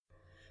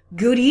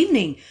Good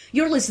evening.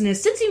 You're listening to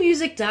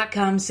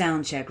CincyMusic.com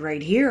Soundcheck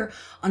right here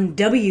on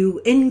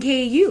WNKU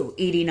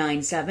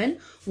 89.7,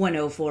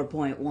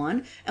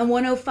 104.1, and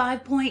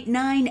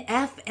 105.9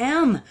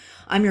 FM.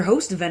 I'm your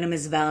host,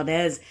 Venomous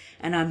Valdez,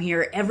 and I'm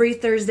here every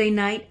Thursday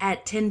night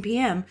at 10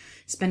 p.m.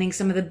 spinning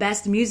some of the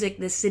best music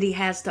this city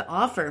has to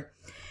offer.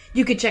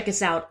 You can check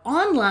us out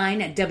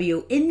online at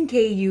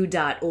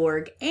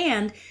WNKU.org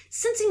and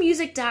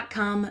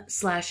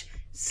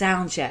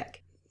CincyMusic.com/soundcheck.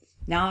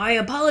 Now, I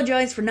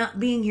apologize for not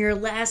being here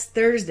last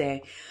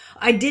Thursday.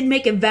 I did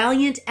make a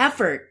valiant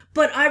effort,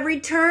 but I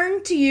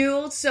returned to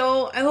you,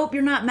 so I hope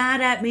you're not mad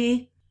at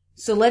me.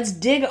 So let's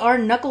dig our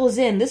knuckles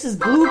in. This is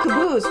Blue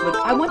Caboose with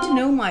I Want to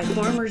Know My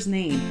Farmer's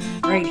Name,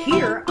 right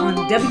here on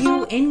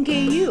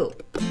WNKU.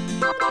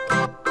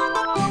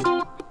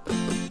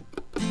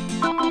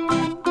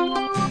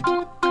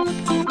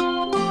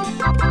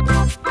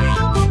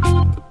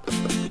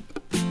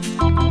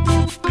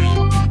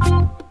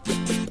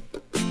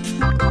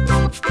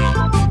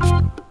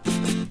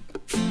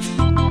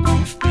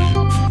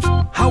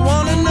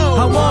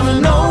 I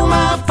wanna know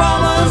my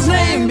farmer's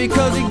name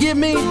because he give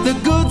me the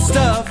good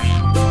stuff.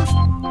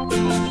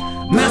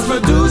 Mass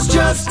produced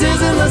just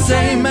isn't the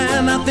same,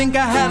 man. I think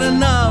I had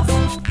enough.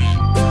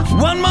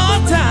 One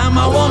more time,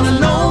 I wanna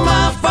know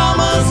my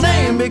farmer's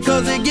name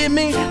because he give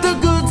me the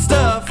good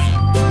stuff.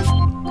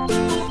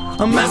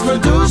 Mass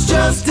produced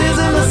just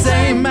isn't the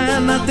same,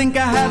 man. I think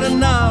I had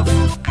enough.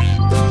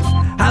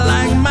 I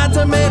like my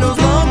tomatoes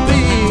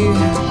lumpy.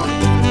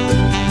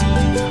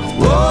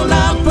 Oh,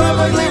 not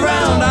perfectly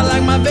round. I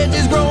like my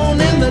veggies grown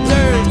in the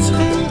dirt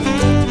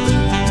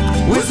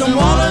with some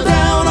water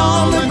down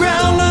on the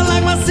ground. I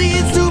like my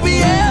seeds to be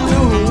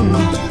heirloom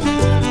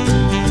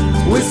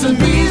with some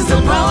bees to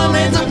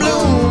pollinate the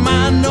bloom.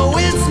 I know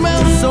it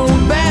smells so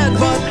bad,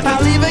 but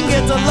I'll even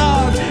get a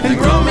log and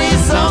grow me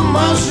some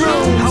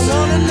mushrooms.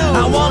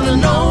 I wanna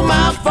know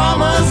my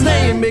farmer's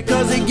name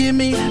because he give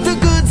me the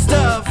good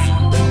stuff.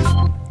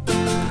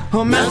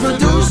 Mass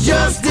produced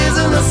just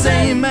isn't the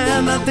same,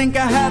 man. I think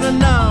I had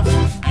enough.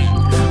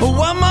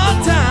 One more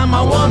time,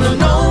 I wanna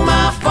know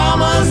my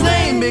farmer's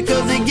name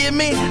because he give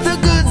me the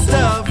good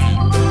stuff.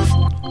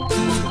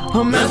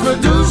 Mass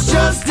produced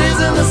just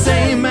isn't the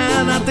same,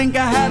 man. I think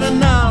I had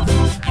enough.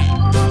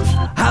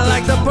 I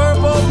like the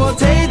purple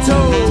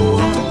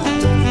potato.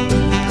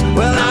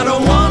 Well, I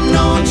don't want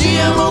no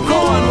GMO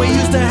corn. We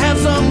used to have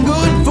some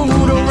good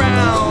food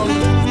around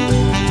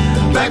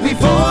back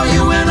before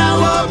you and I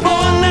were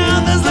born.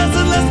 Now there's less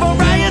and less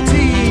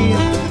variety,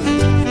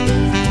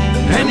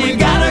 and you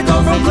gotta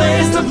go from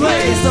place to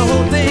place. The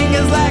whole thing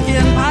is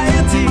lacking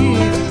piety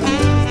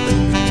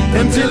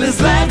until it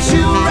slaps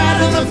you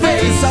right in the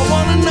face. I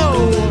wanna know.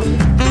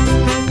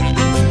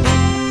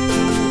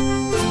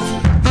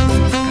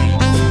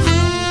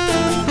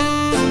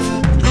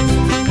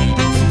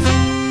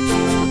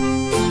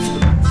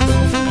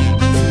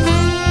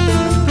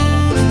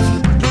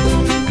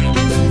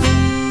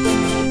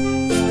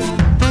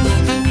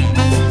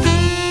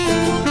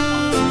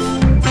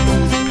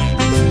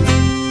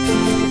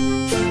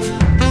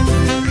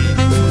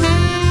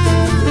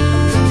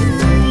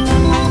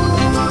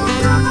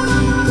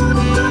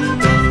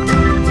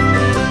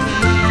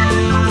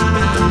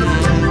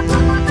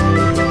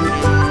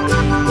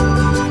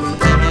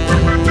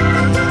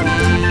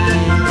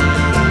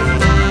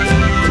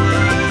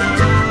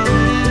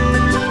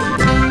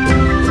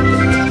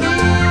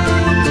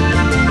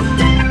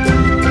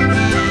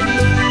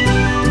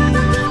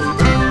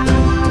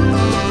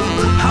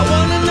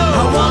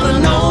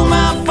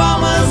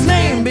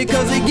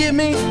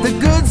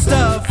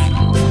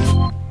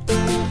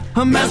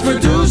 Mass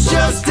produced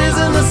just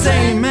isn't the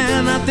same,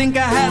 man. I think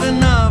I had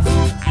enough.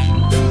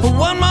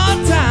 One more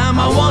time,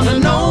 I wanna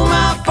know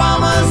my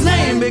farmer's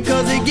name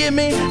because he give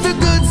me the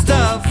good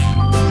stuff.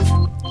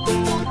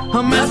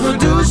 Mass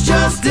produced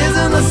just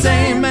isn't the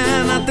same,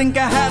 man. I think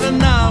I had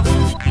enough.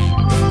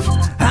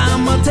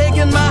 I'm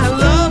taking my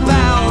love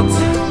out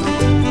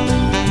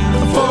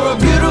for a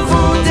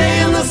beautiful day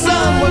in the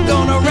sun. We're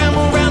gonna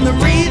ramble around the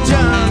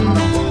region,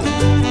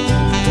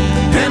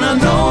 and I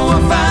know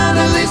we'll find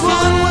at least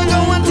one. We're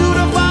going to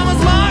the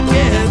farmer's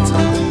market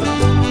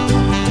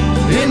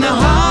in the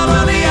heart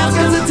of the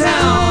outskirts of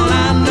town.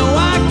 I know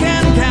I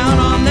can count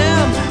on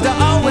them to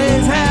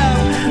always have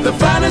the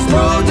finest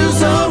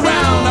produce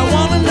around. I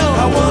wanna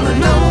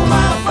know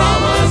my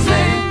farmer's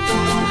name.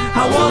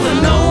 I wanna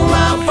know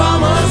my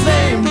farmer's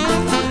name.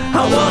 I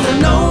wanna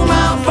know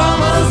my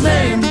farmer's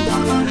name.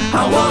 I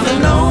wanna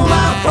know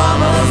my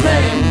farmer's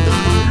name.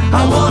 I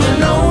wanna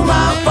know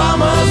my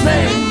farmer's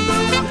name.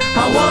 I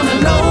wanna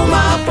know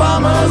my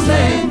farmer's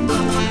name.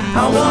 I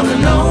wanna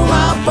know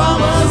my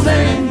farmer's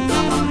name.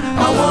 I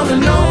wanna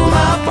know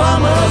my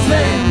farmer's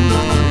name.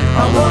 I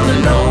wanna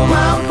know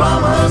my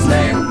farmer's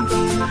name.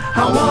 I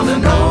wanna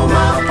know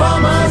my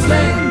farmer's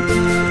name.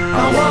 I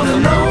wanna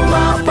know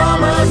my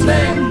farmer's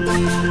name.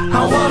 I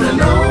wanna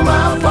know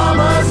my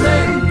farmer's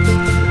name.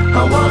 I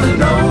wanna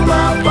know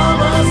my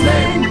farmer's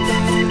name.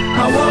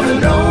 I wanna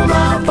know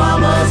my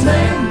farmer's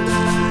name.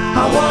 I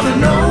wanna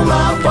know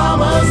my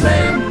farmer's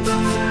name.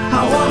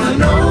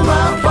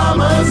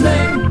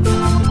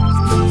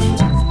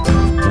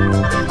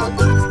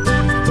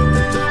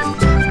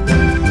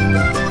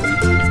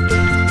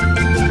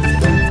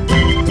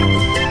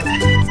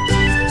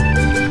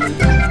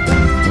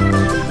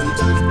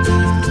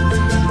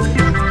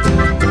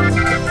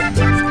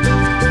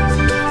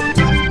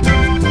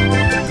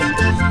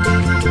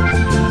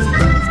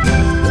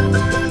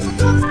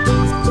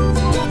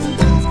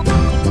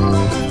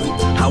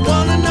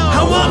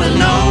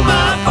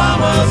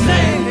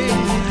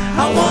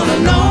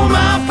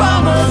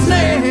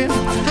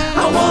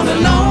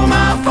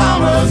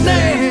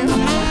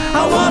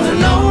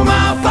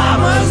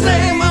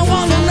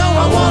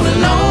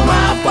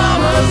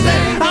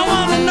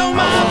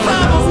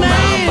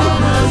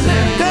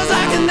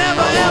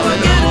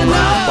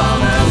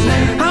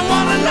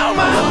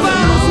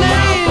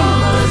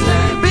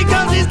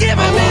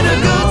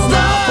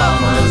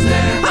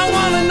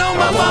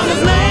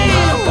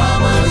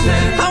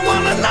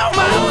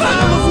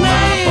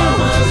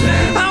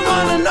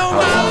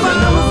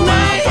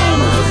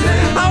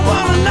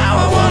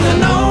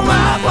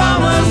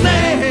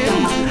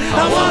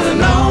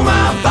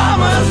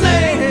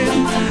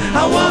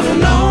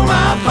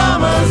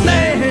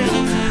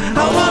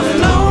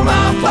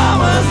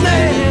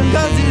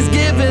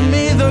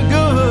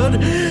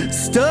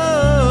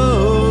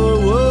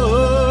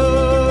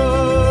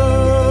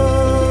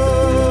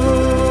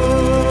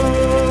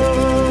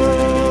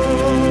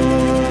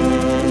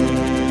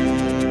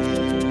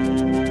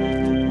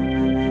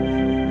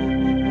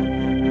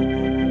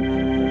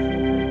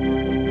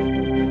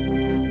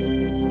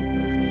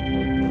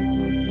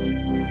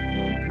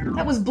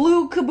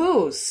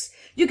 Caboose.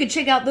 You can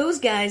check out those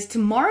guys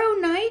tomorrow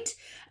night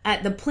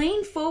at the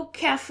Plain Folk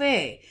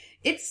Cafe.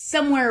 It's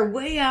somewhere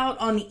way out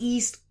on the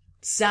east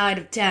side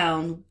of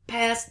town,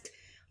 past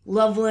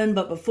Loveland,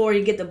 but before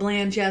you get to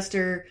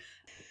Blanchester.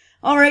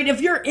 Alright,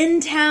 if you're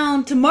in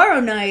town tomorrow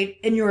night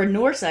and you're in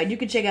Northside, you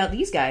can check out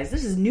these guys.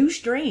 This is New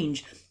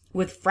Strange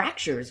with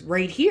Fractures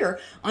right here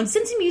on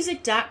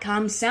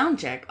CincyMusic.com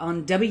Soundcheck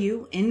on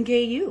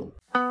WNKU.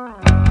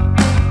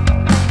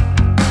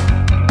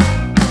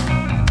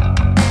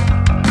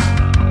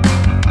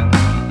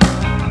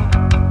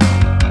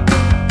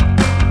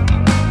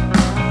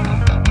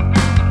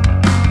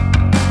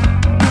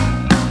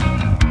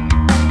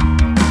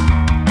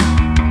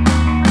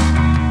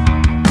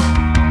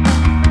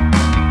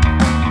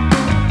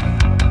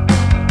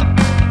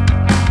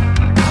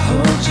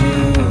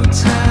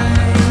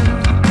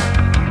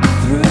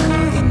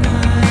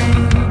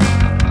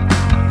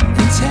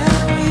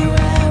 Tell you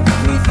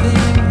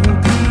everything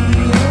will be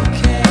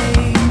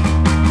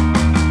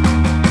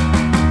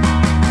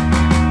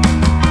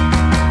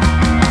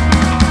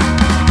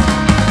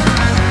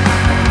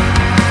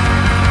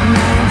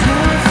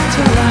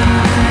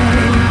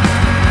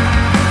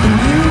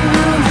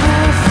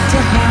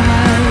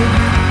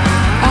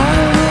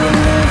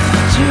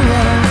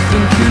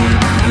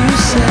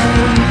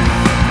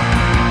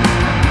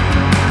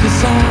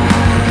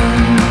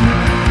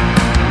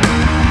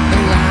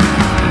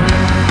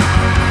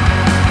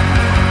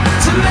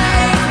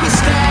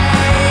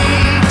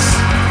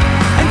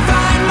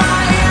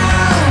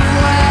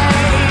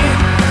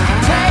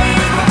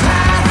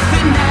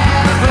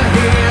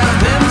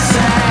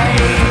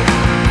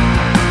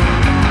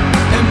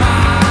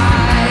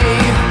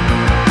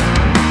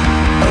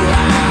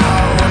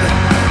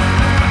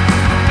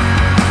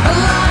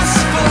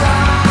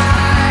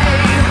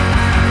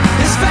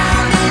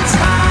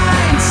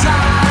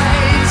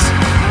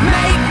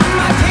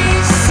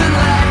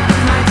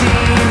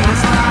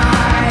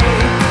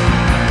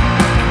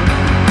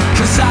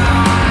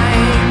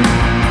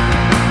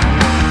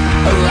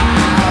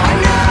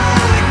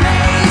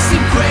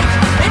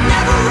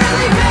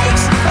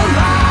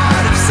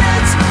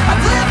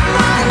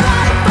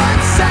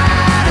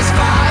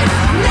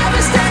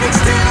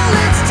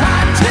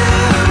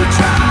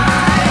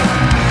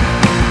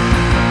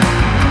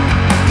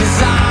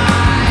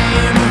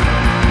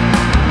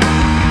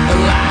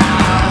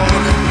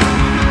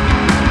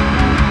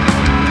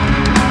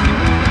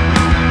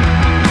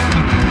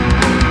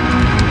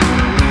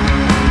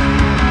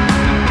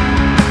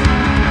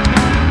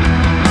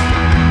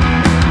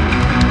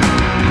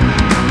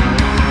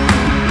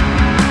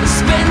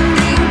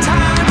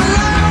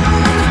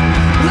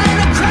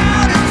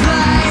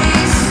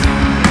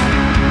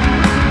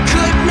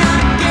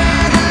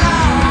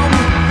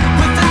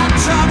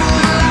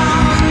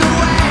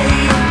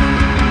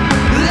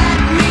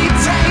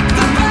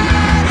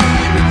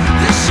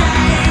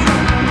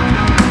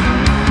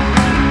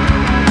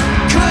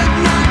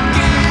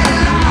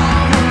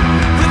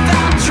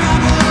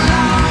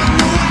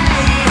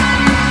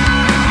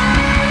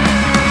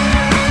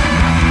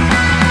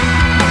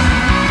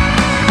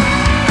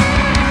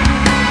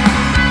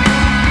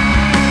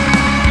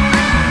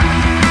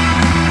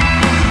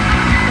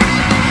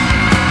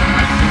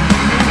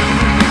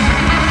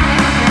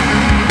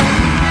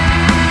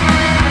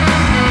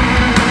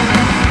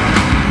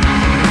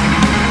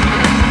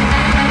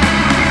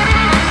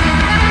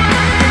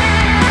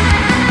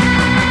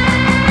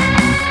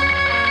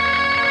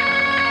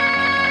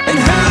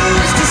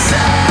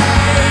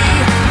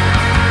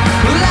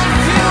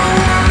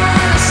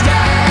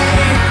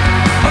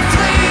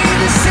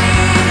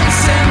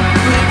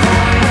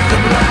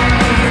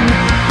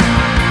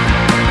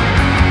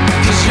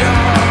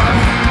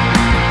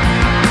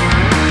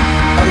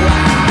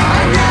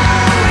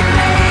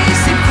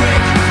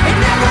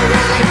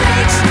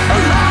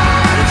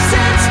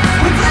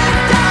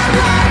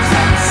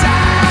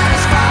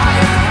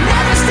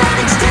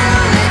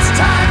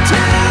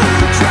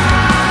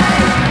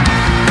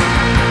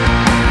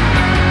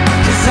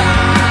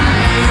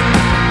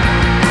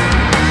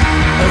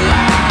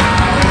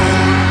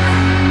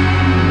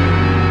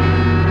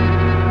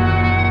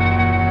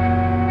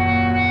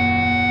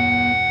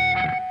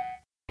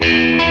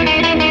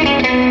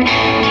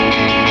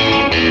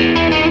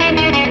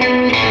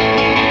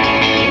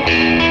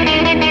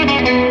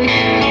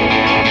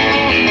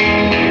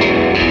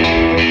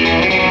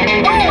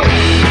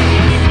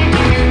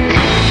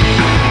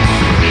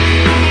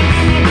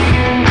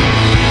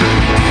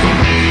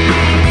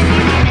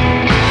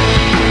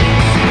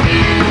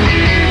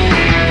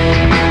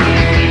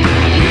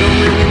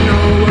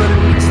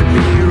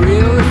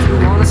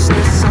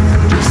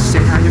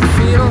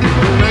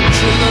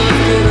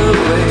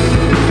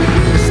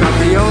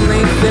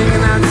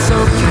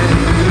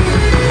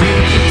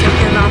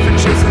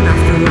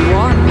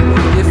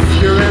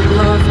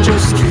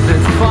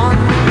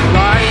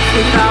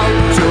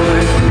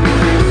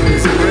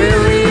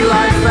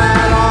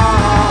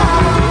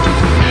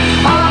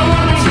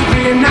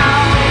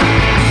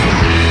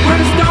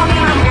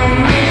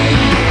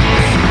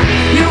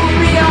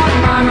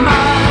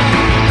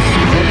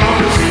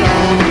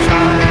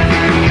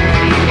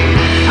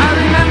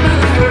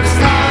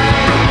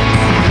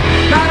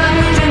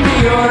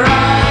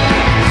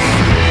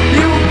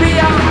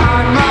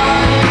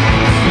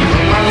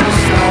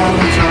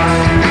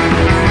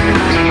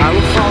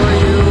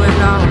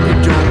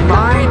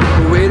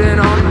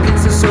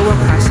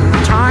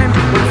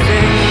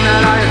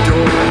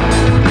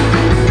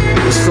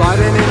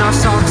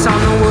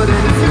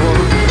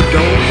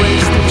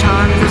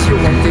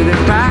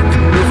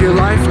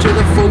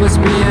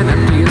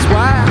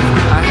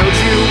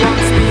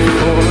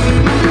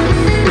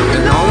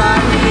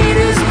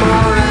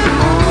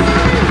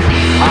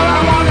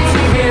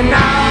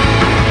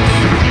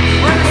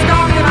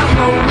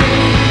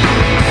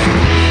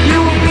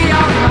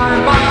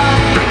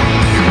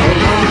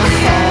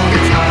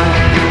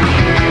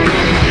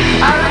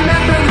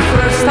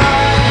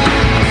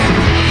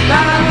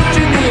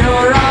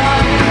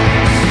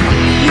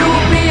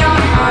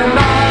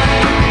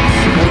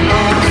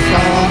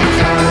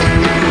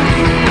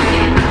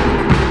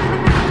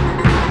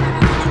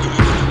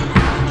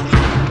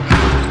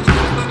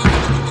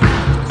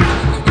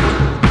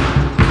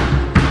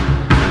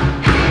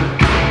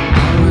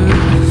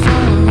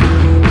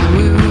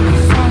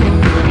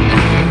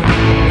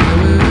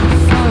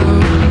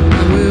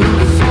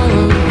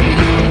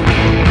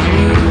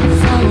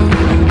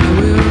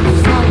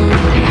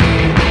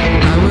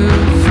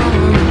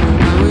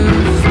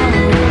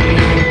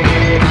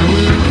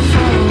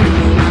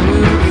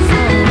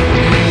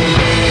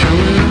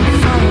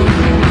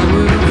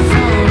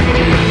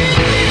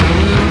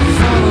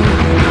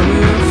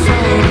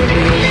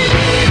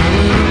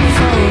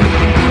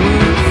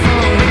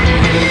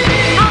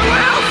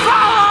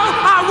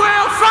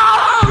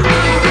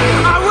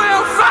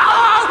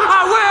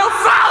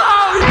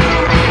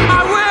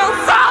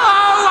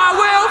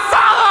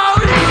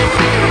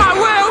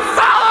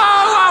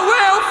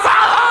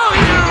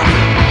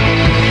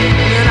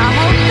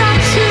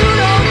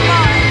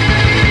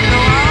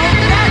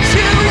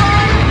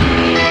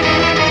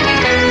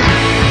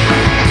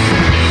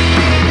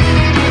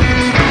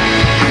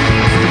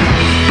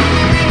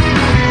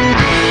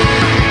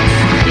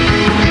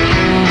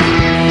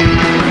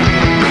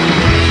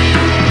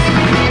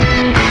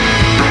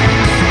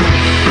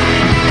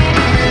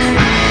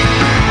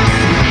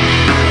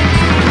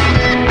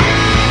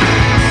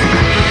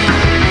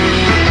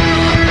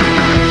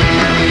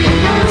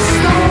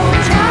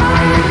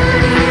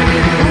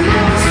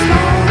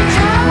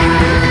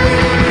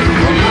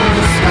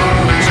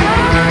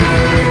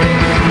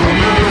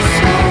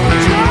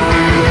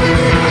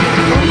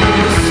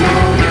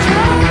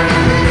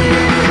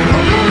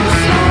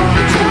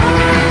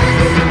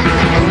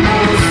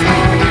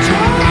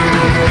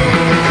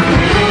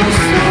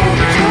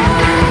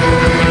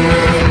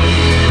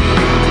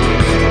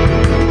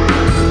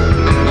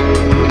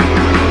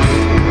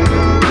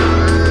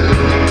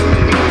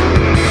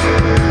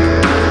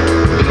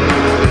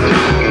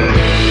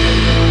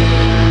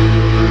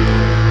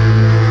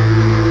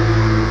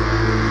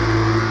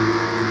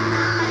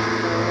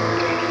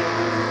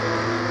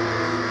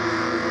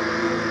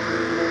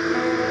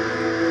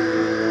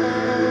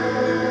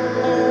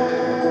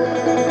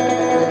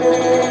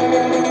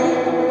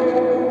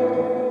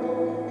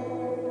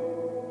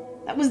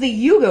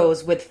the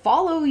Yugos with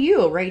Follow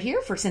You right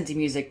here for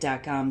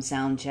CincyMusic.com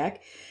Soundcheck.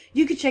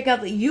 You can check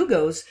out the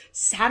Yugos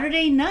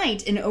Saturday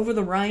night in Over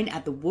the Rhine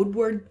at the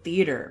Woodward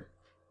Theater.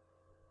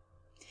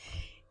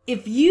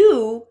 If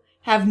you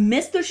have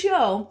missed the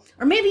show,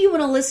 or maybe you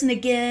want to listen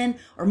again,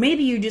 or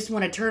maybe you just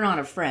want to turn on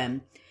a friend,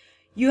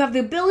 you have the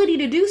ability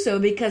to do so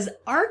because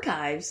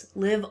archives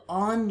live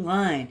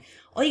online.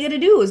 All you got to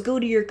do is go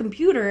to your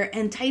computer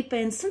and type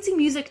in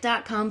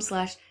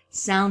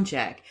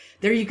cincymusic.com/soundcheck.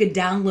 There you could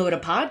download a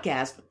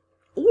podcast,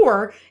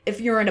 or if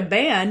you're in a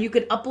band, you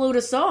could upload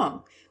a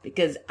song,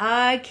 because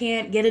I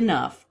can't get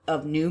enough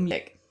of new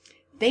music.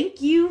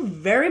 Thank you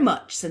very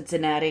much,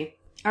 Cincinnati.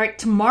 All right,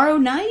 tomorrow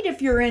night,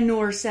 if you're in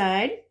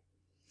Northside,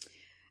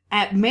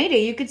 at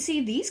Mayday, you could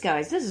see these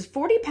guys. This is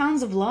 40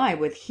 Pounds of Lie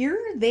with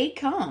Here They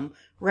Come,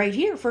 right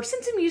here for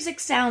Cincy Music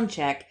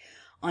Soundcheck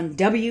on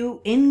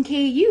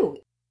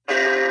WNKU.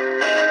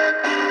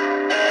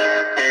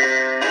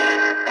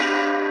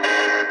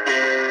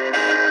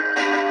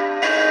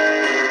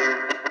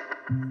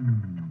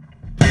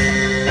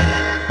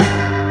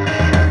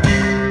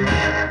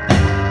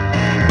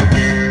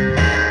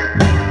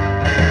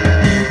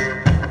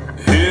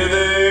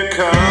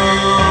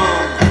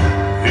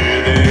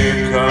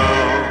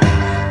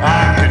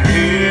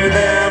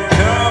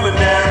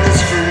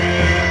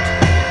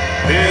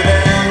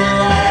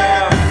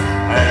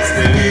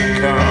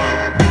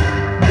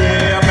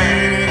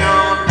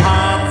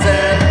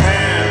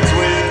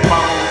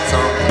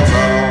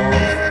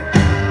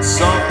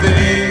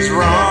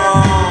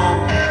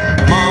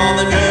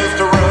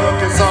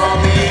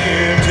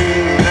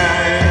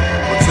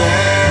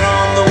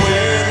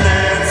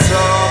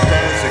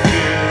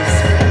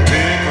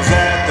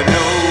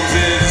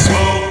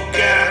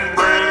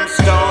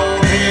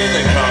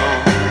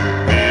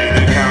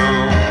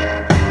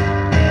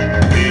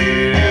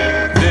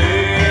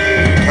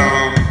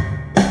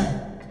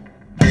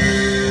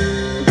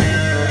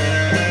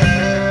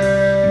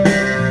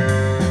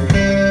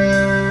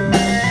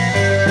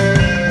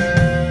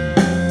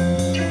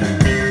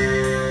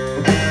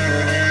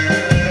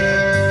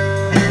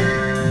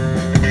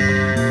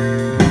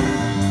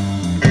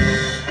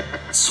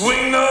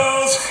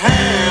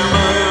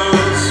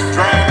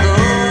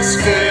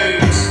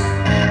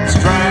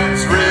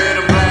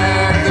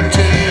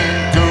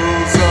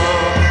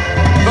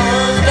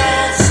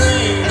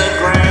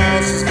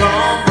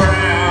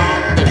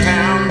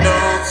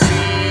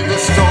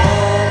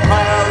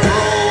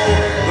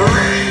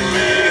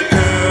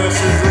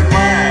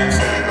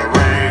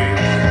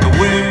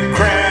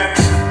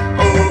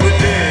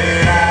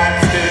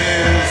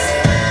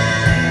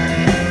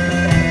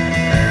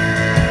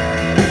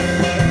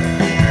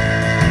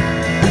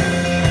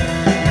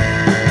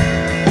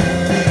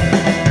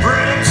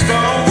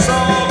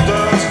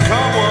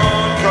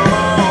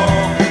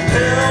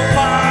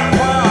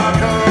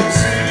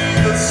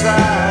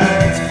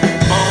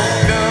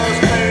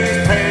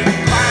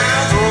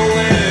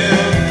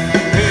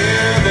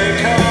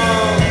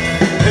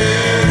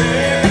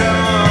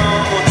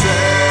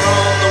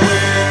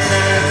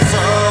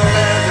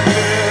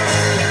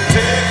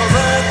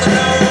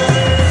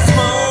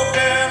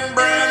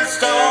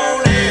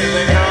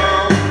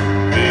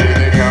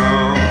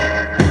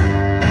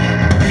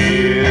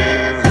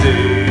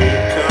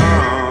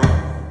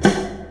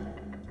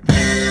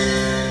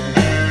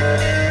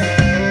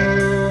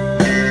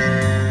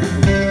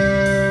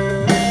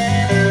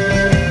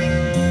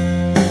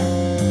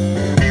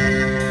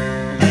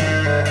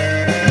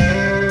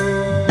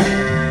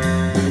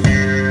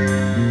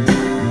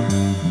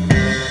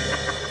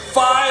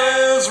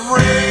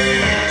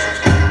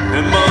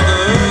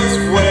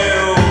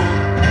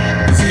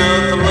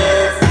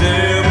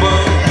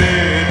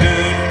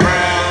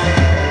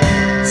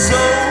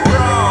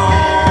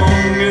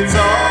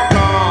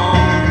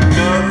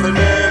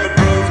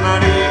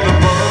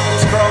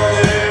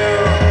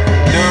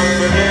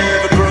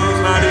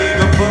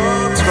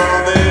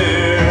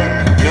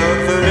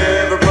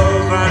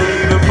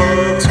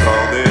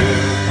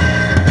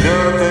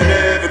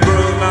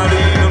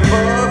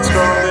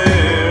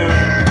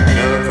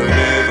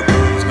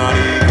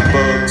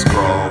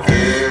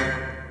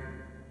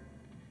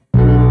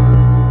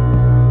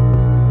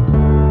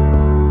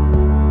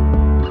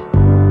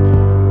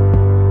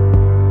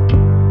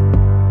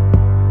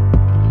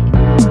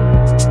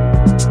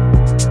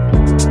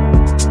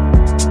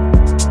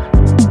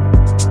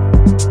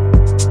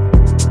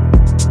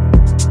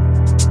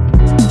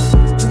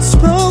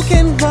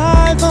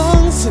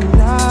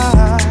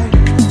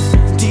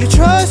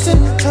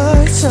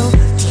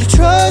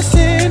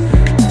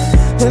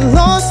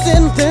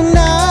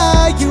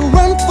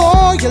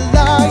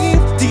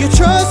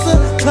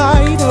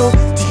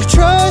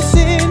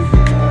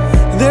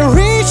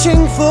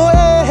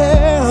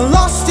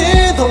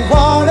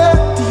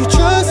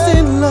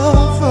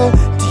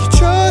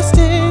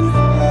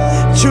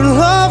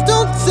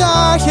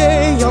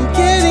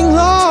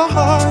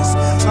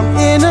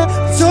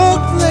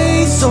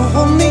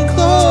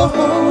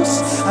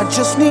 I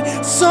just need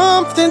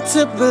something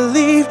to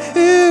believe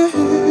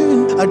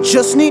in. I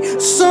just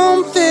need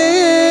something.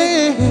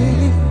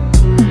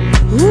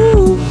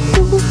 Ooh,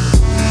 ooh,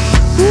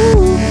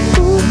 ooh.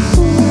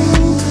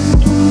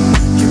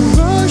 You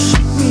rush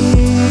me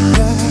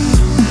down.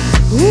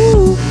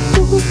 Ooh,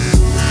 ooh,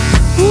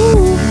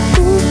 ooh.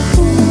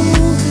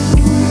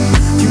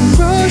 You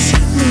rush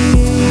me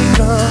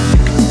down.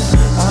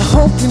 I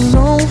hope you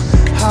know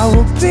I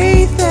will be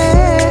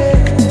there.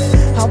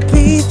 I'll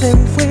be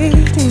there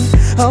waiting.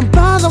 I'm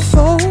by the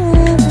phone.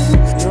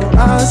 Your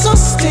eyes are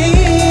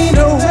stained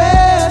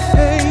red,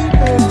 baby.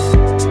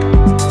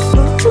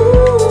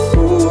 Ooh,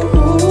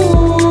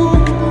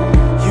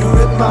 you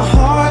rip my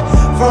heart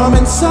from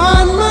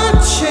inside my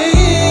chest.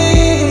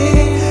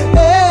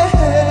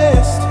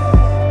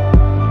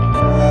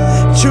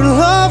 Your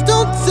love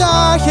don't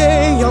die,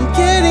 yeah, I'm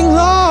getting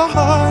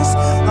lost.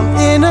 I'm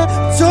in a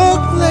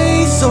dark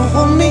place, so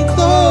hold me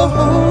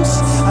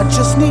close. I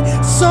just need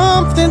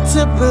something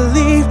to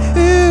believe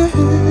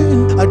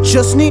in. I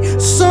just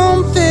need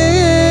something.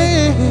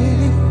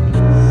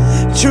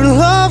 Your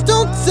love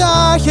don't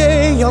die,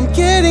 yeah, I'm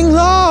getting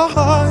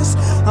lost.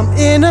 I'm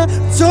in a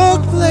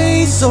dark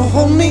place, so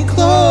hold me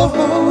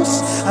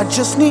close. I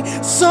just need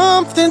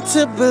something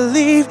to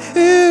believe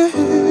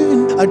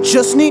in. I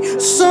just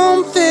need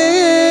something.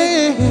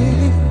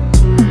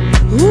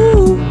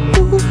 Ooh,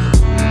 ooh,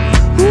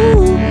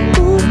 ooh.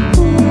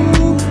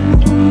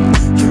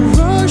 You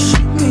rush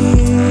me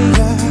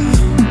out.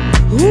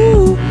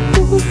 Ooh,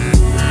 ooh,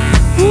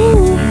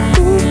 ooh.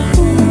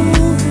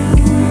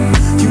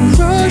 You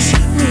rush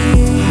me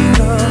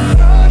out.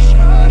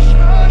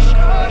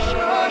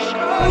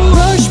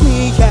 Rush me,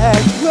 yeah,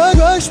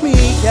 rush me,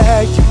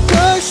 yeah, you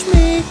rush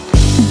me.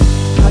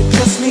 I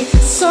just need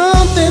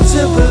something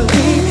to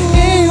believe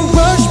in.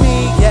 Rush me,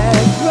 yeah,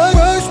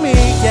 rush me,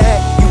 yeah,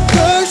 you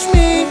rush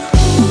me.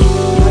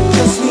 I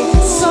just need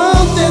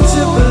something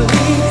to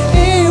believe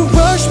in.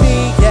 Rush me,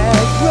 yeah,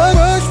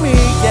 rush me,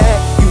 yeah,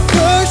 you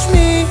rush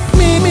me.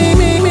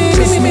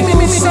 Just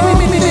need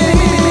something.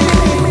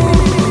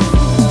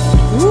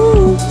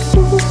 Ooh,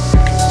 ooh,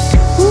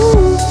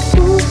 ooh.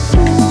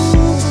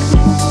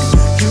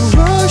 You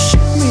rush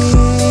me,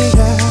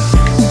 yeah.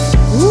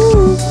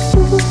 Ooh,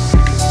 ooh,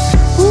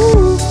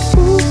 ooh.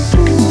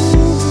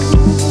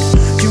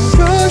 You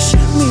rush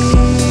me,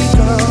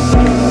 girl.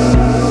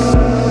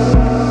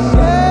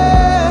 Yeah.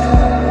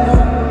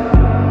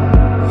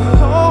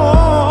 Oh.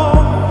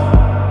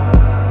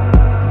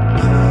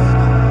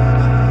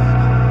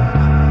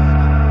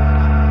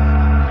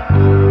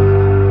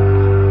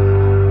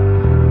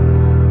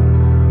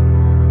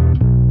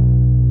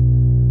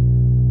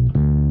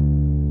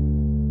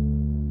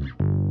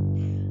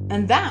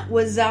 And that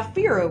was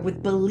ZAFIRO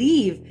with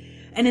Believe.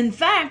 And in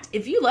fact,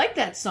 if you like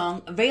that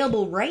song,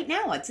 available right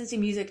now at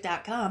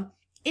cincymusic.com,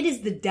 it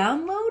is the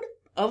download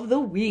of the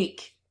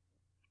week.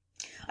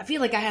 I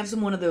feel like I have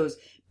one of those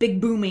big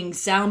booming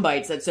sound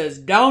bites that says,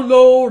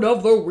 download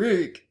of the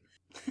week.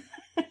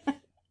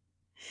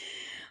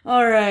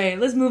 Alright,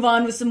 let's move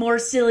on with some more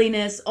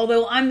silliness.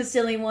 Although I'm the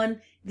silly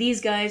one, these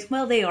guys,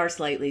 well, they are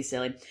slightly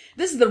silly.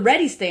 This is the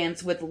Ready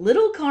Stance with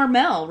Little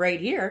Carmel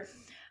right here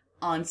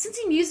on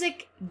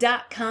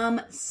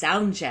cincymusic.com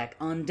Soundcheck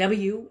on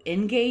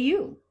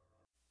WNKU.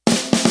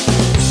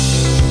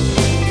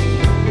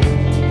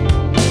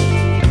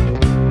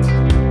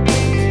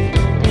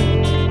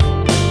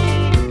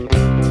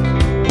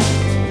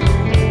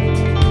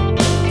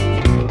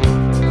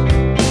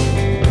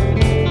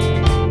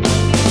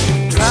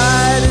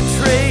 Try to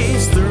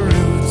trace the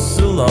roots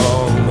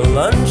along the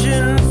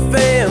Lungin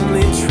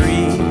family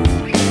tree.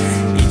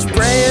 Each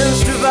branch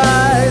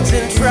divides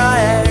in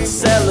triad,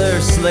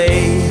 settler,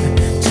 slave,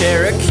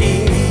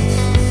 Cherokee.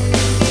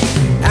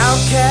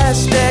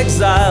 Outcast,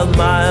 exiled,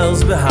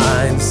 miles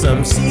behind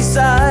some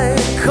seaside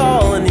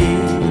colony.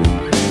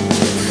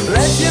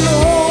 Legend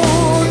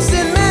holds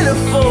in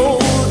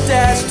manifold,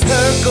 dash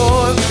Turk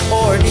or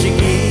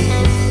Portuguese.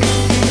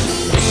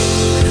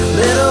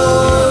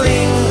 Little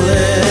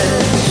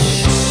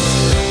English,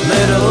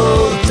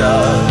 little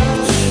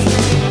Dutch,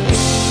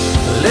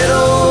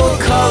 little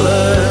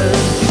color,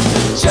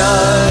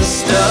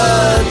 just a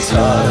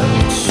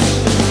touch.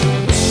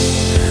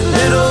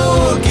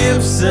 Little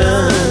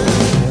Gibson,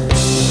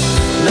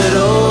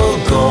 little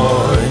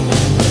Gorn,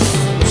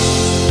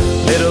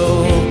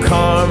 little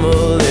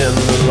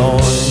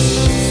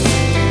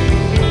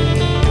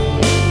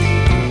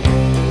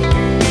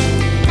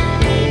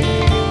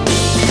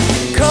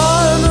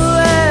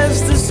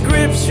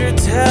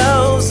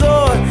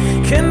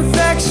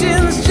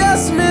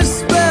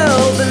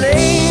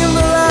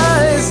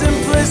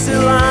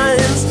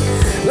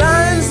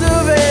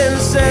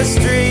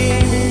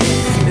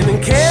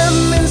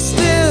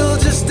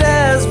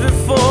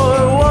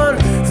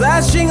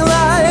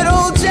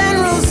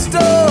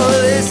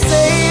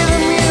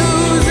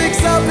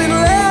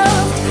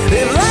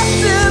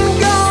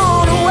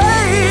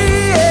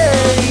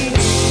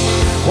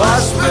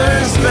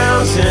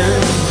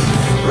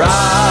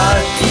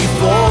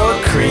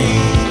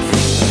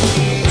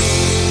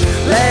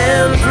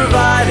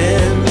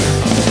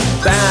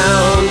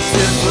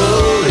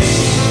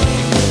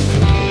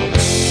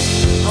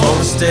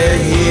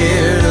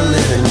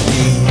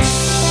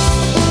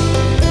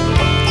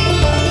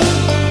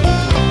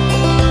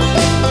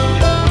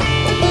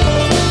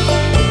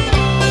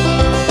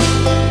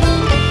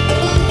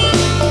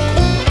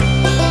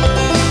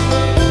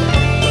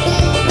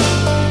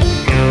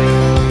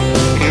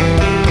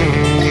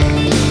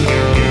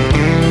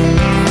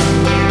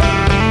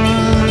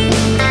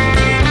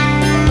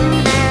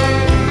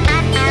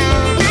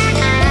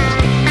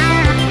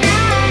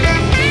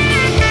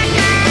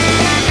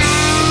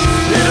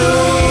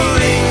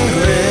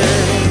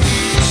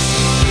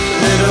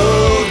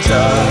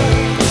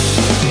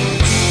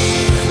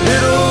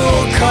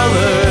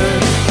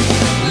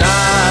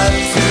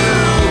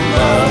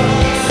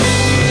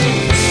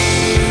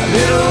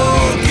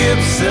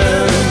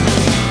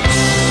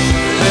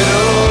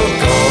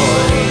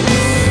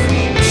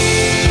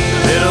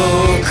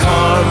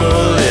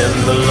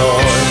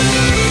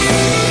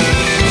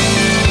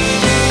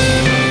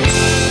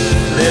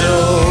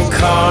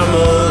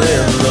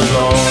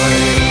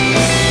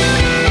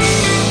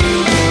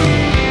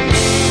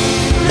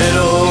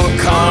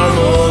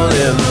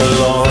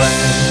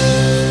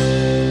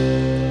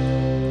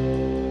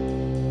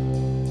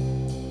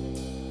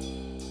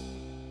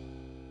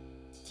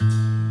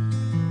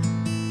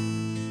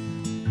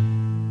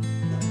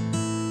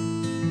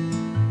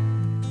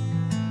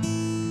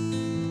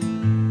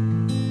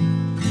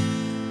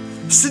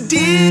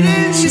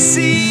didn't you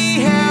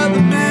see how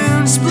the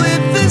moon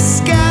split the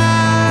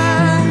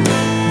sky?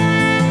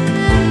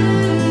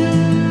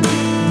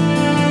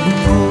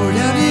 Poured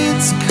out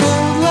its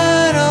cold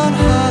light on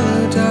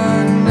hollow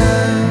dark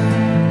night.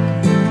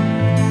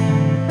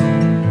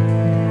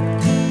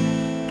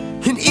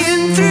 And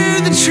in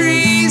through the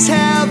trees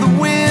how the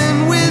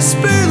wind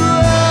whispered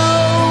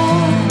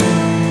low,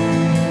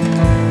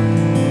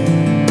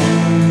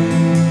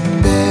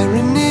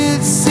 bearing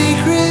its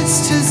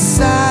secrets to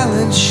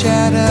silent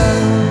shadows.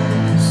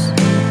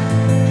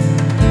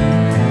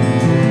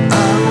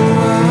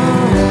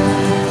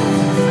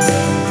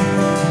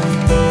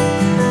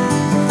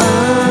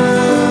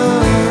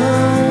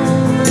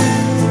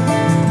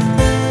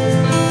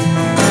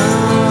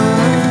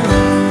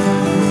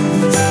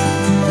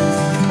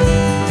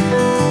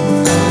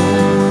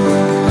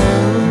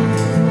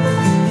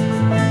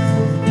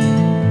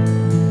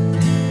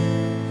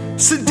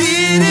 So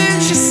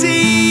didn't you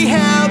see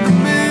how the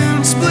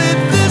moon split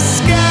the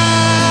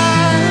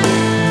sky?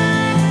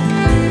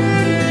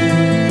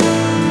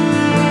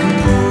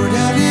 Poured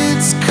out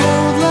its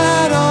cold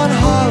light on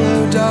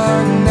hollow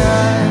dark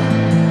night.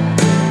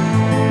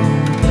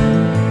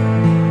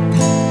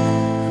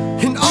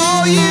 And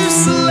all you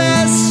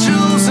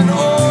celestials in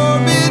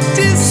orbit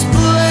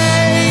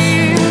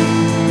display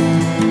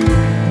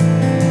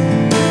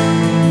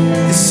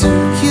the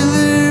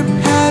circular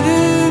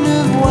pattern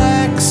of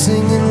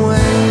waxing and waning.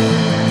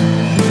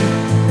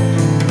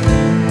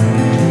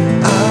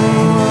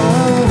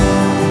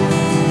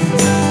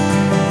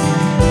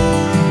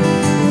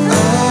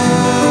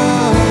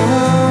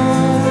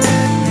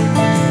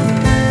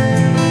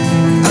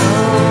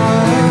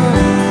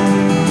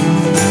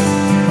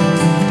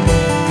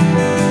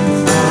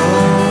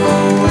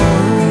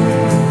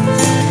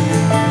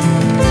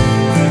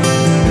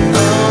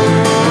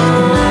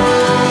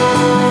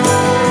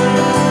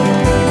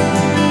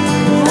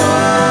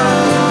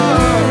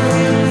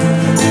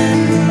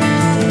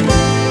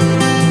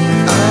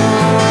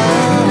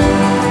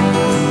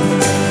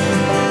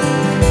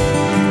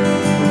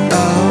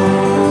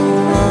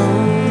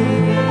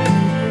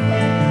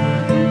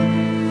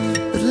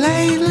 But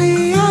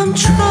lately I'm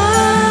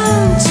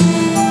trying to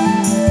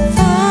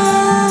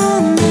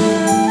find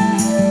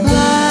the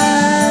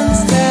lines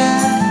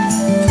that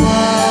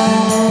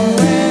flow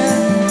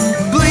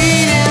and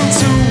bleed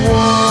into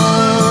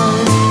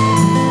one.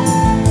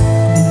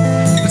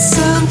 But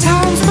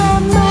sometimes my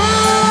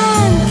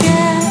mind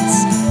gets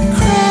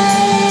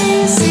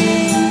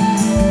crazy,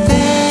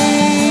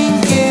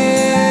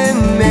 thinking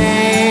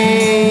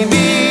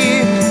maybe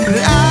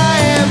that I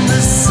am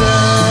the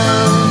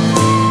sun,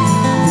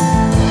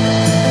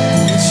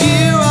 that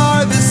you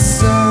are the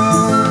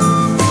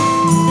sun,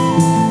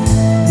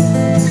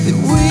 that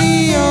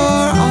we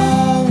are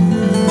all one.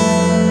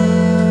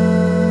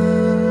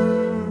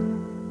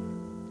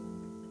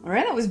 All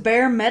right, that was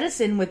Bear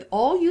Medicine with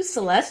All You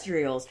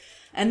Celestials.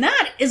 And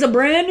that is a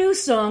brand new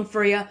song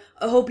for you.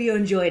 I hope you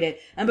enjoyed it.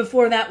 And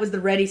before that was the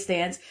Ready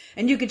Stance.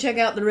 And you can check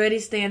out the Ready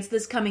Stance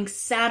this coming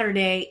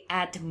Saturday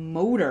at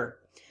Motor.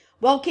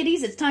 Well,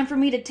 kiddies, it's time for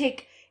me to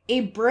take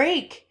a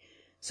break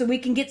so we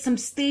can get some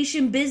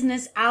station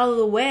business out of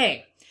the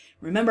way.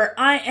 Remember,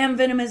 I am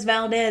Venomous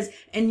Valdez,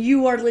 and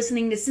you are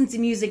listening to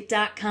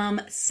CincyMusic.com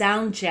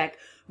Soundcheck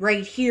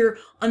right here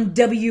on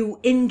WNKU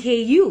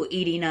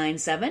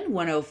 89.7,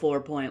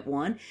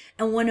 104.1,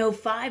 and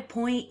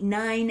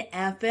 105.9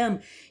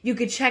 FM. You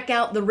could check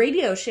out the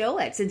radio show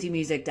at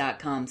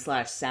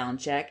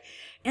CincyMusic.com/soundcheck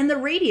and the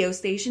radio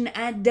station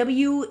at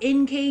WNKU.org.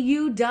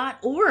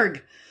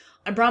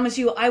 I promise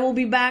you I will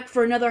be back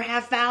for another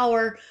half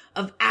hour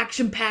of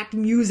action-packed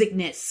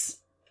musicness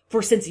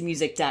for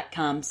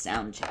CincyMusic.com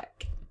Soundcheck.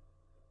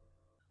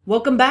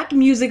 Welcome back,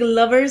 music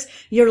lovers.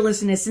 You're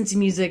listening to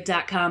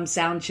CincyMusic.com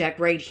Soundcheck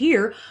right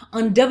here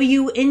on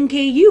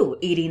WNKU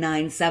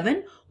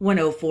 89.7,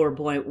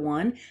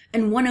 104.1,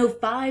 and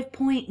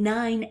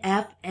 105.9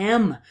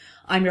 FM.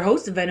 I'm your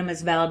host,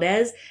 Venomous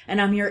Valdez,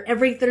 and I'm here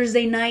every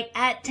Thursday night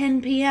at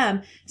 10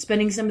 p.m.,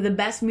 spending some of the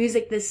best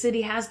music this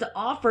city has to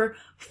offer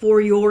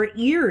for your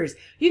ears.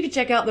 You can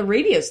check out the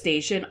radio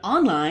station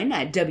online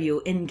at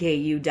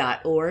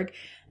WNKU.org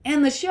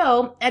and the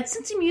show at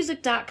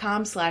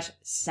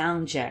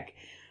CincyMusic.com/soundcheck.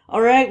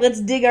 All right,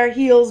 let's dig our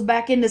heels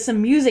back into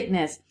some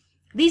musicness.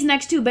 These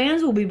next two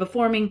bands will be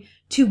performing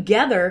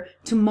together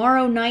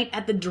tomorrow night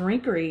at the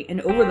Drinkery in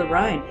Over the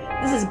Rhine.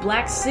 This is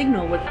Black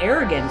Signal with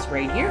Arrogance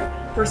right here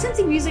for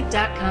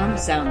CincyMusic.com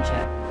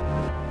Soundcheck.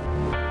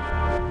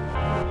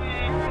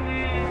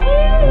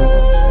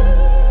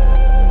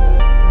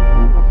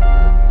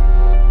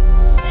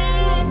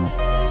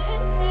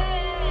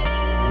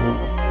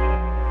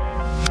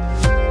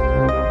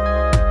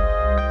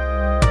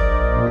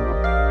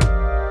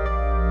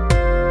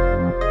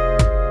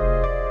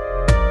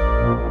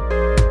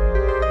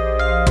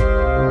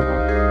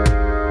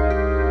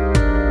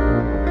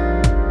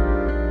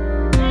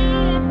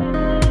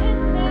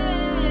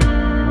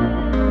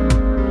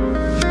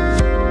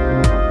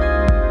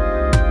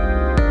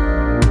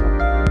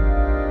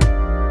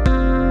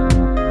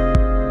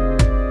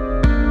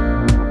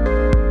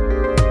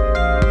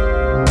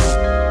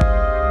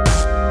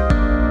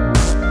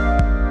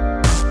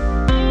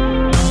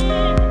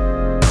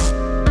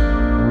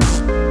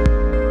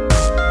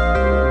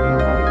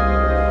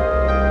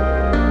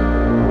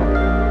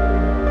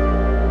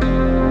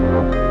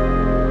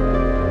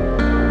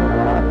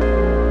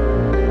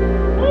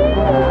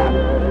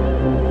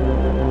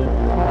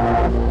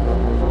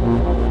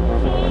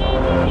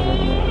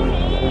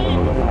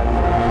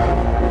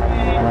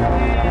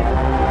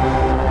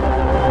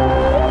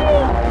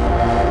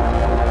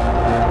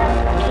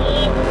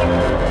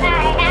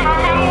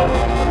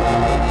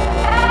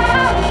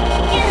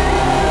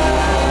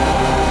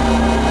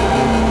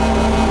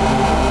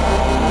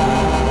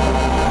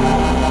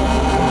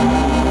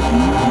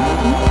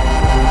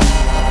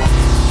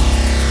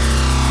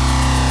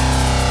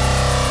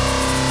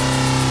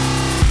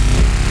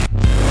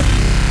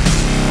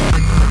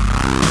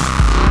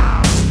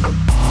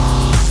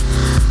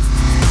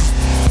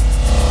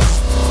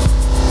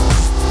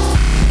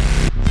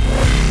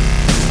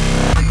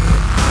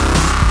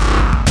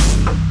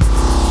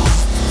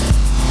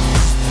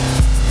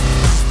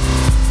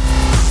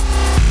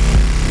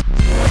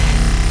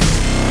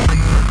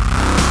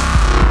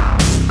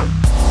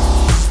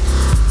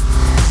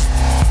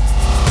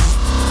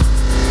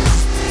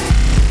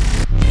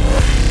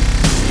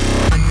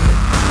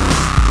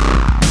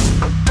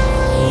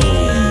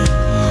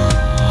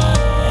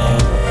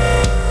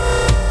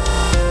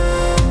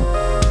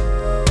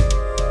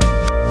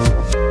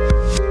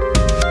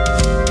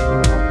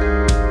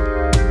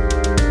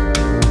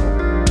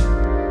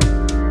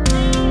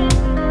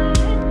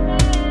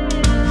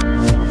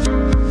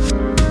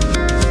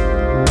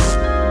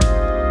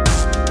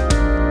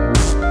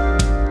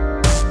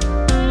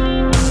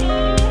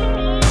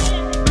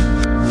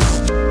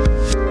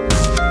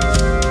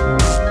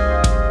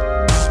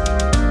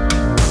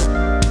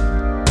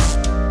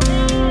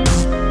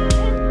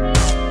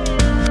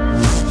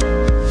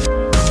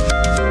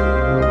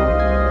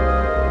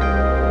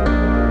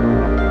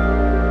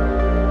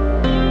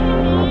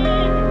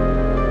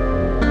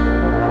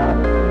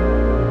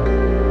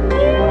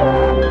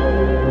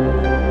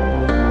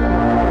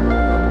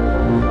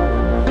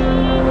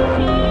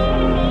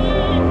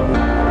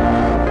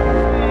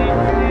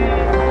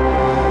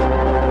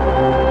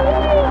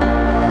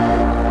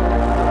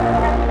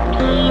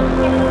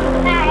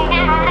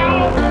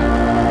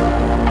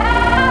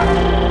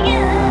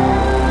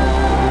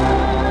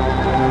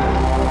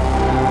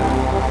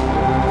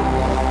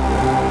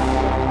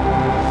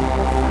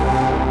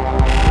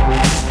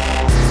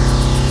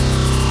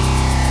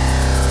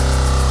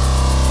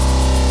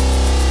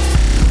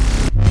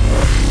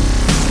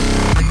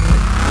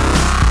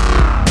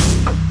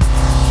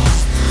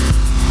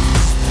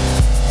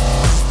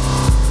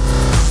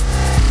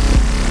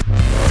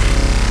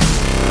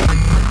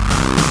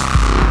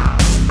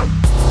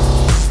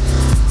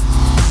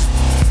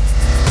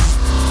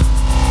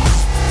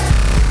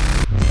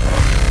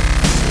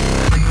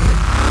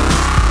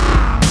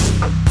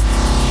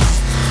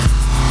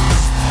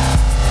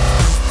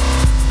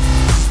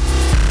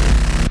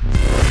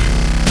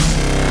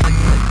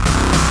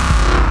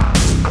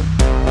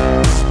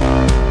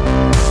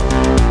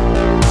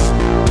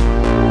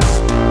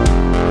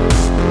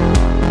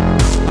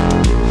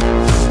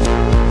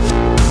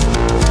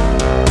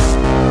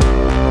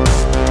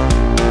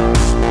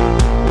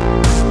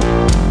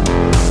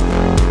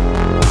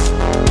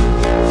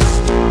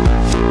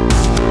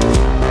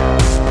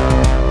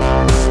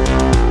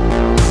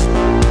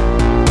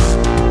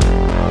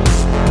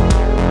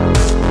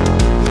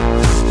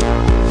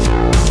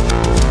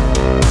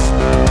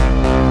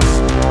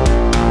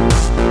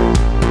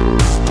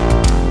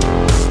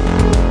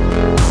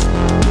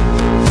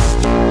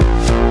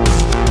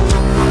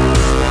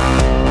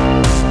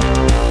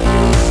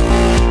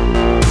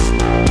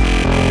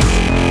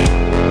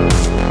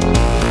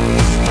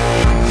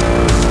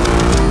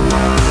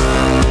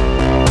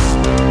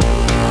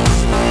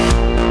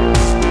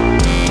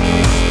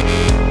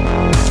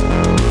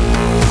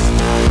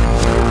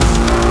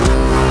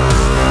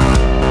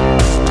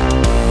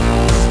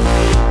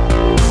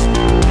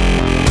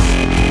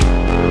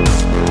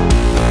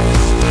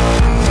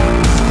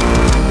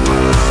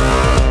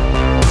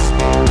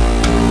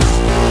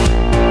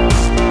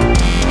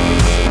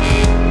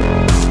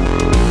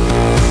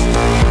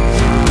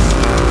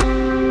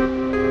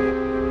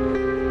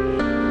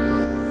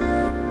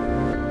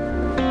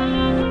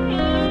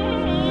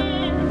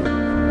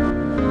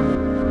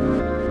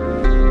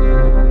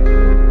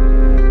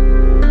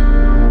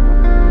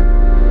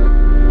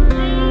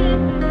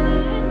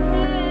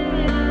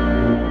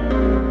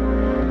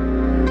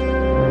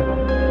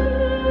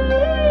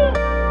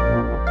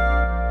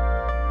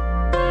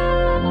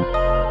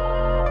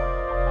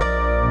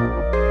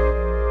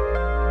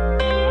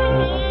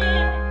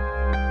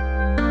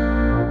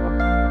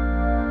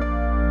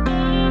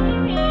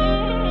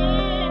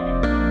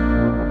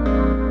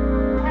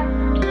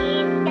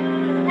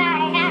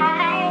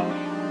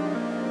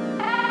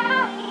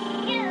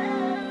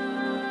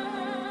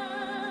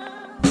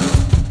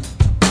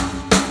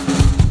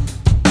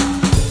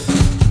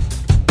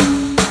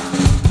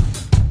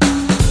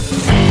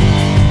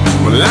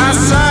 Well, I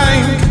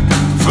sank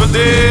for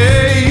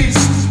days,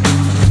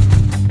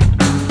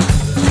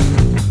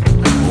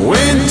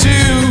 went to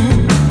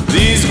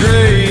these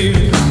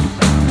graves.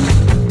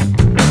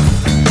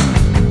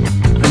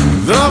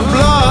 The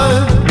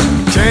blood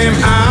came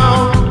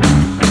out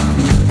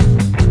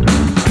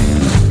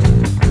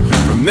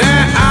from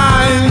their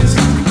eyes,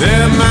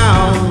 their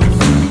mouths,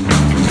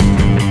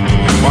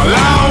 while I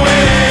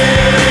wait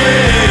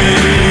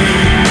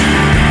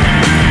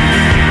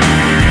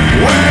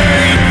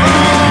for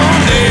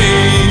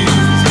days.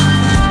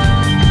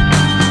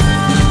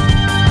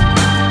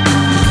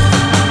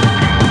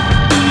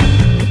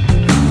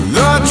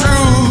 The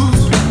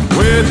truth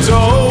we're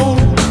told,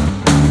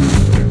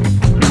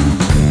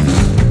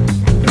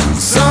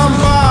 some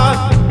bought,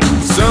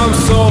 some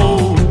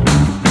sold.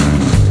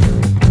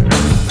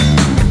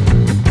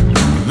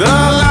 The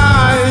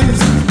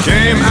lies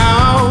came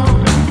out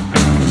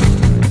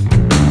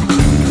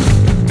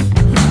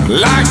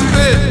like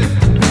spit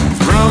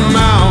from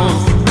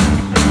mouth.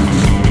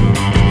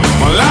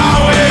 While I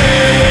wait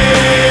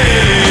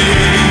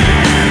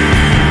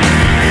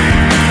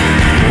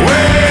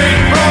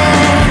for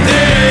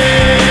days,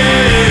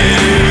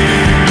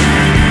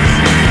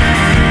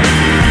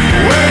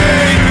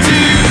 wait to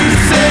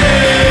say,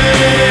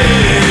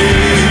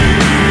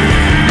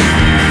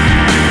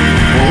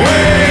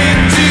 wait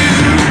to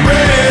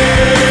pray,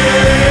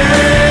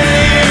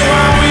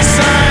 while we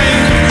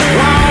sang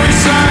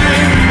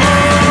for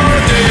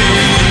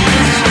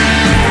days.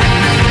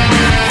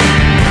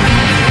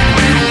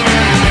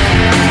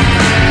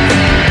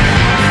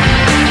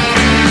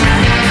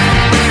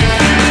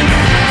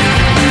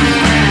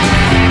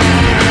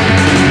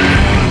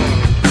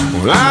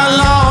 Well, I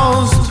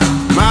lost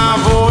my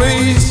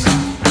voice,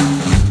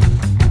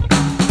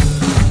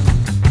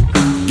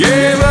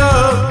 gave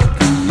up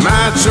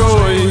my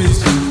choice.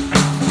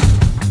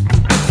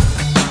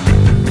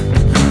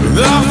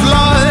 The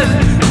flood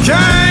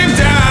came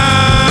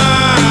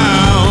down,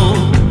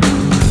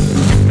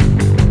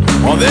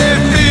 or they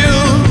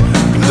filled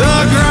the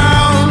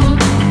ground.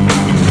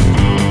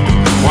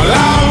 While I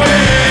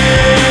wait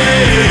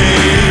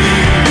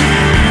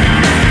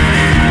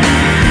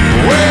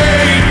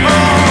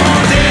for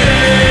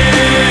days,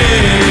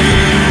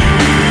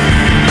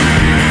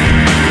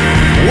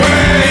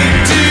 wait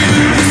to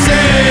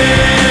say,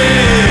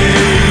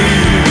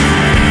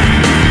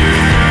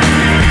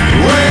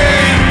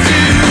 wait to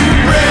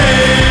pray,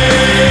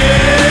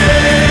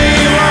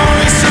 while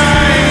we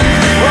sang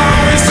for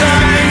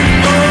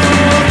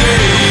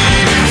days.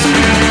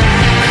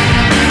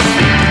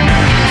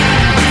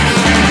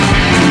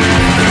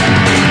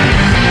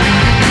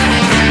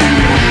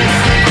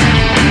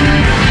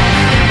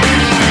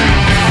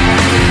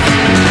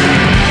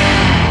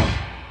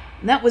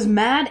 And that was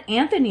Mad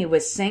Anthony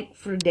with Sank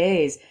for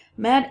Days.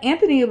 Mad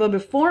Anthony will be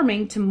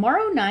performing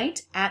tomorrow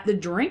night at the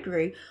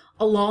Drinkery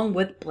along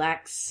with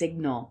Black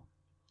Signal.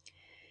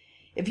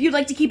 If you'd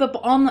like to keep up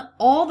on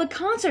all the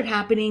concert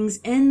happenings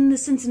in the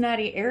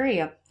Cincinnati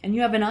area and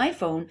you have an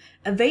iPhone,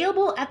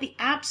 available at the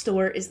App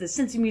Store is the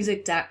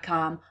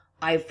cincymusic.com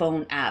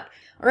iPhone app.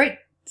 All right,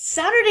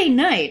 Saturday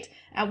night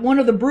at one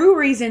of the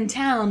breweries in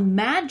town,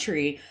 Mad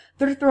Tree,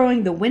 they're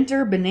throwing the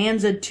Winter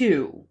Bonanza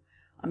 2.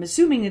 I'm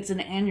assuming it's an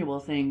annual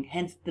thing,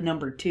 hence the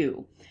number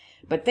 2.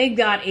 But they've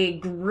got a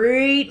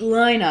great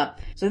lineup.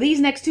 So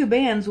these next two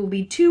bands will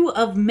be two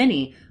of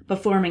many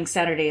performing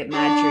Saturday at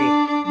Mad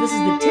Tree. This is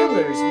the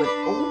Tillers with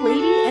Old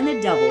Lady and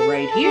the Devil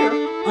right here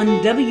on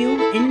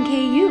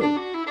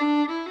WNKU.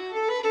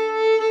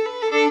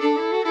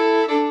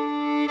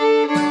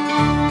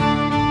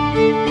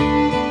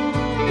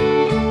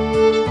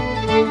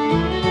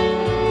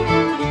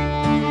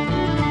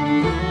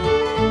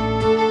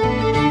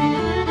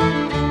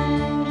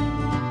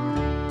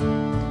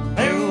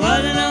 There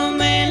was an old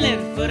man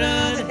lived at the foot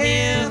of the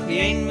hill. He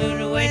ain't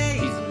moved away,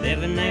 he's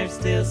living there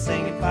still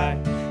singing fire.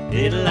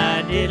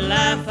 Diddle-I,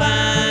 diddle-I,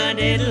 fine,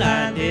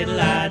 diddle-I,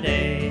 diddle-I,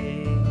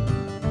 day.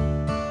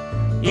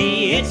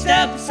 He hitched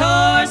up his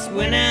horse,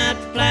 went out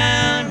to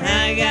plow, and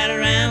how he got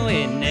around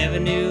we never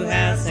knew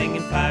how,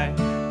 singing fire.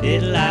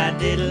 Diddle-I,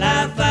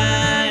 diddle-I,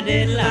 fine,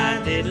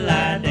 diddle-I,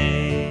 diddle-I,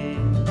 day.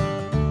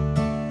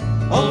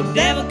 Old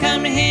devil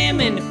come to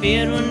him in the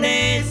field one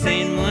day,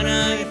 saying, one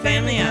of your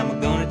family I'm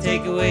gonna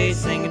take away,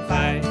 singing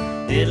fire.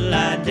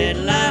 Diddle-I,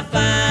 diddle-I,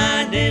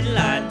 fine,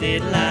 diddle-I,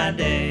 diddle-I,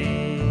 day.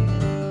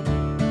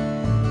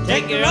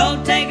 Take your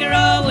old, take her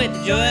all with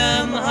the joy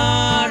of my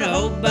heart. I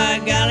hope by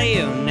golly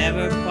you'll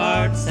never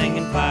part,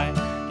 singing fire.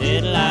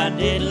 Diddle-I,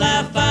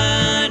 diddle-I,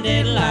 fine,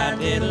 diddle-I,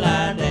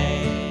 diddle-I, day.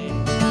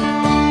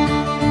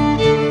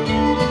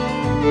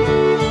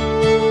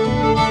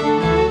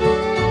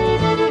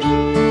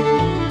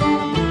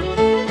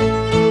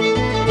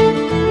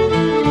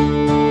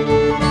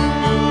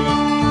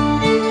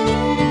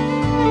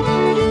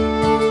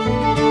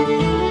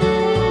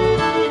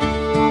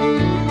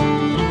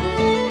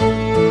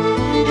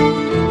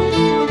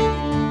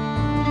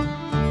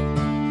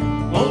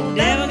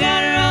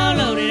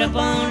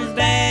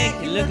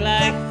 Looked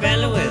like a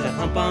fella with a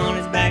hump on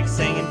his back,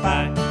 singing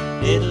fire.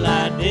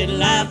 Diddle-I,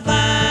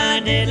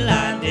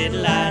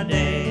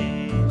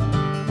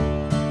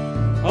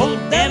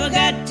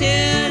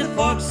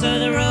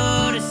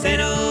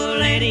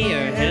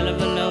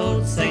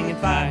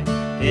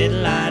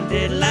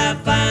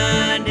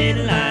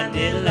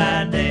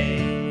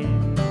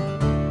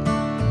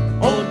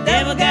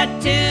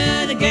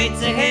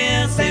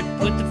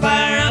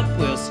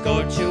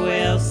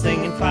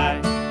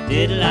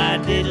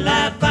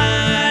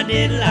 diddle-I-fi,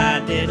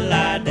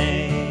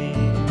 diddle-I-day.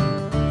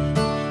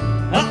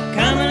 Up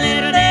come a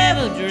little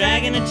devil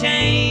dragging a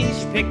chain.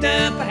 She picked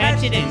up a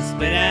hatchet and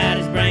split out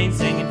his brain,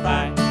 singing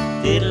fire.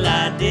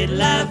 Diddle-I,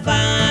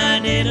 diddle-I-fi,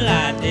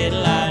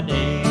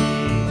 diddle-I-day.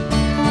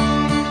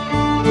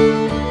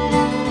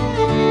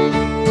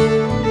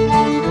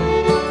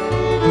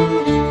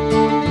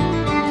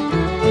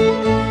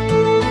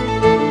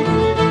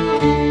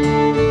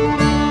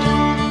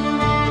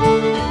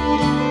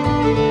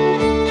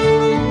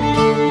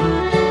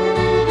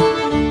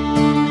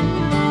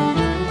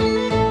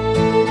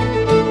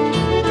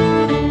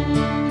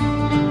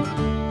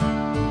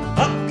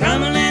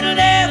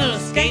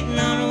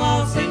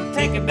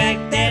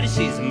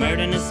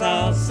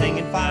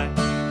 Singing fire,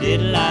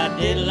 diddle-I,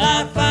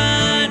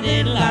 diddle-I-fi,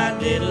 diddle-I,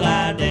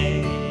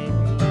 diddle-I-day.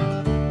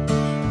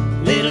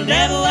 Little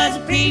devil was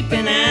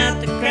a-peeping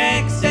out the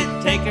crack, said,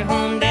 take her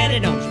home, daddy,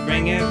 don't you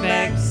bring her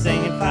back.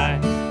 Singing fire,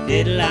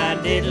 diddle-I,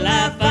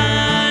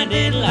 diddle-I-fi,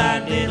 diddle-I,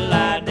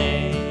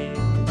 diddle-I-day.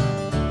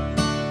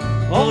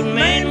 Old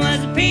man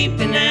was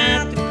a-peeping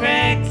out the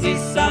crack, he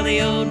saw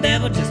the old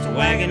devil just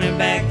a-wagging her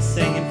back.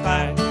 Singing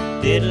fire,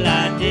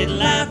 diddle-I,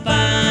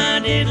 diddle-I-fi,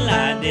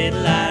 diddle-I,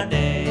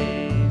 diddle-I-day.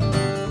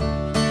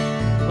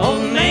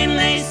 Old man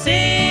lay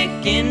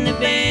sick in the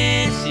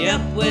bed, she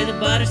up with a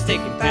butter stick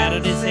and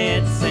paddled his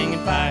head, singing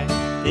fire,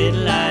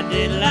 diddle-I,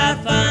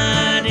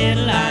 diddle-I-fi,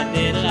 diddle-I,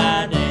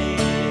 diddle-I-day.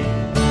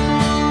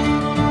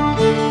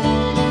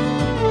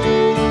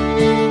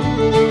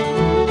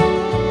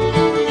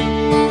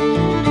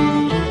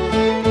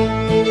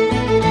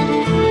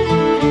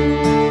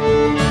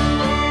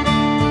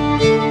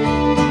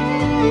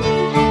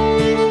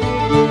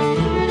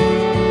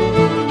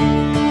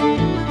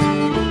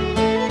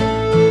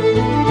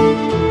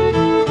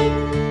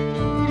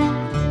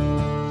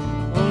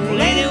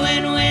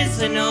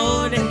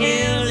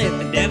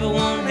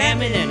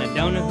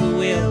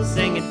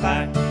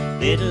 Fire,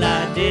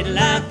 diddle-I,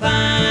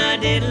 diddle-I-fi,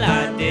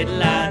 diddle-I,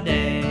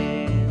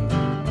 diddle-I-day.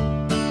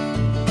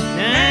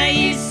 Now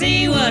you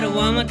see what a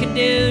woman can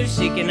do.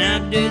 She can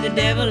outdo the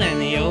devil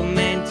and the old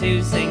man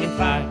too. Singing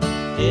fire,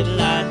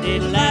 diddle-I,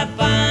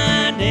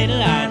 diddle-I-fi,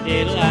 diddle-I,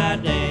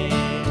 diddle-I-day.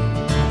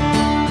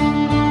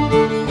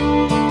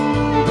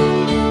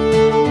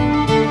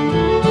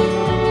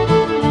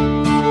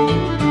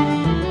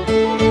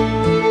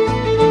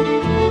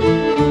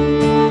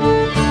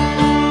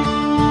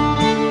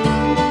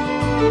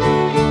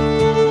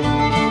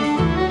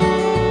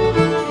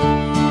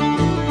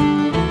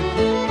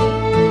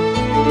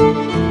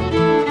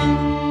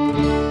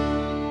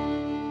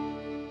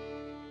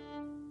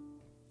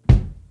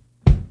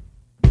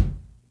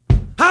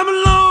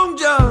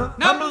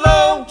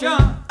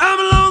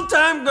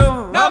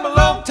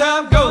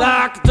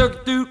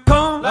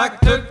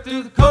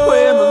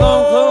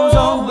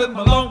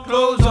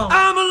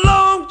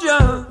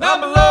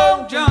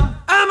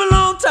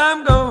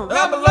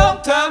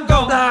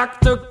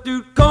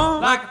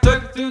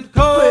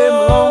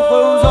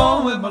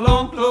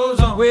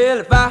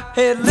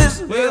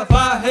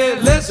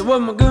 What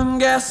my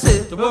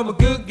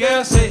good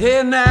gal said,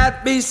 hey,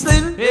 night be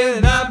sleeping, hey,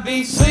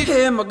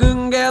 my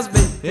good gal's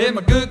bed,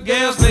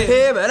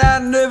 hey, but I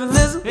never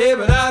listen,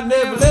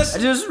 I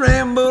just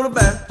ramble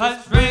about,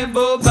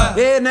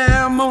 hey,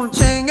 now I'm on a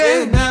chain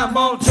gang, with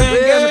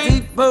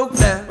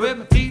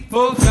my teeth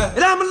poked out,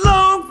 and I'm a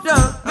long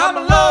John, I'm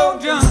a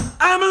long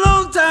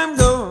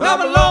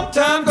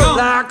time gone,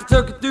 like a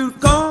turkey through the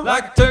corn,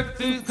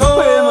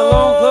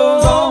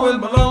 with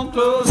my long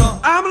clothes on,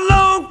 I'm a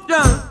long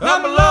John,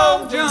 I'm a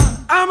long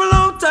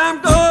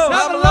time gone,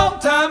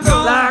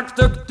 like a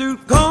turkey through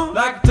the corn,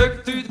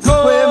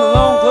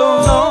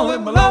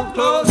 with my long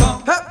clothes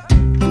on, Ha!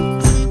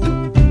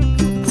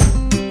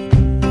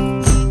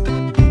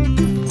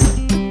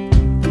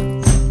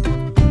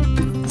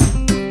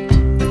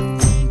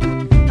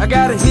 I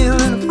got a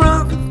hill in the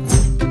front,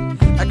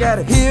 I got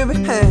a hill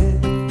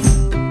behind,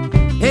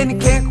 and you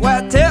can't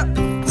quite tell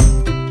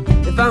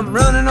if I'm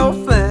running or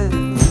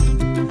flying.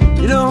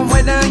 You know I'm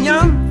way down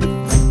young,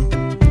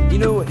 you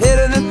know ahead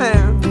of the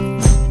hound.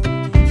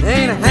 There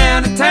ain't a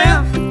hound in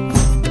town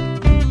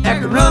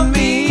that can run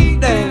me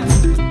down.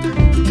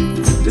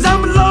 'Cause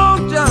I'm a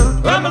long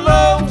John, I'm a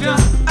long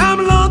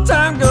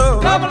time gone,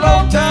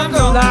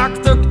 like a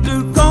turkey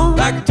through the corn,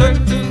 with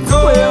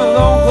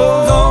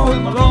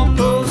my long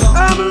clothes on,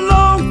 I'm a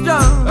long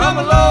John, I'm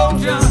a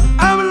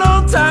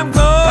long time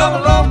gone,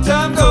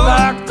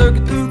 like a turkey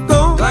through the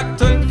corn,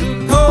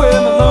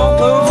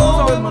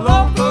 with my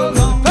long clothes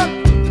on.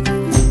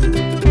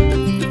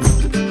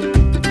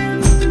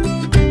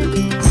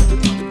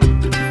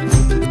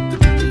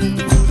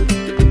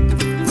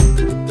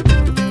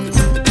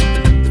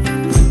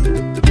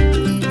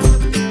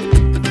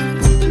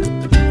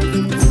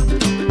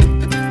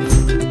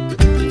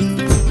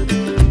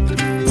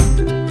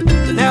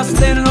 Now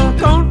standing on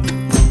the corner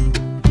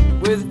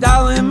with a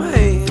dollar in my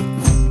hand,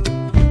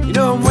 you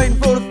know I'm waiting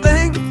for the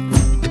thing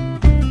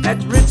that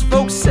the rich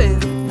folks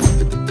said.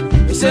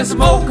 They said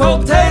some old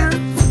cold taters,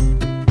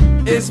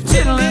 it's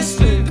chitlin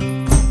stew,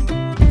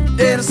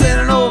 I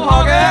sent an old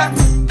hog out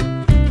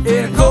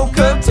in a gold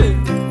cup too.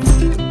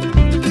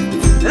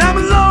 And I'm a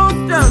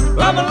long John,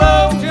 I'm a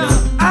long John,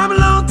 I'm a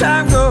long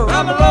time ago,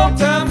 I'm a long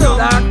time ago.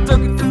 Like I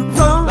took it to the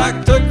cold, like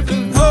I took it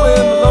to the cold,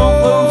 with my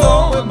long clothes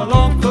on, with my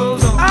long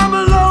clothes on. I'm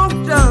a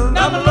long John,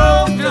 I'm a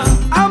long John,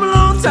 I'm a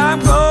long time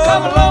ago,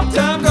 I'm a long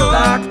time ago.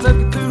 Like I took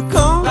it to the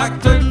cold, like I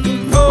took it to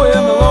the cold,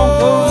 with my long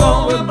clothes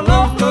on, with my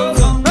long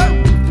clothes on.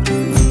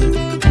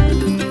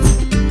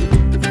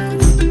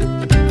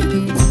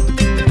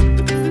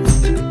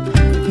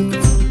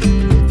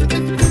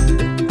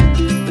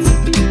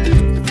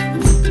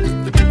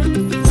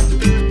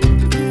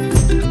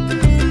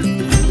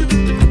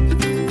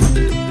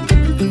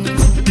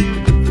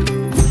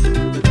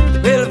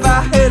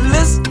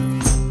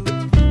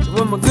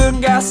 My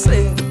good guy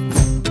said,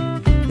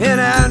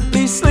 and I'd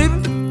be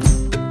sleeping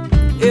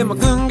in my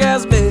good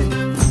guy's bed.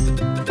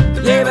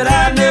 Yeah, but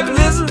I never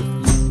listened,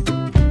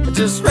 I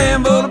just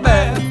rambled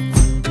about.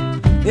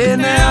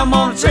 And now I'm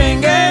on a train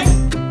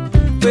gang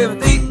with my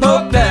deep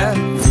boat dive.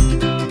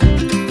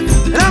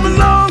 And I'm a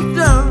long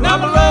John,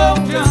 I'm a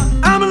long John,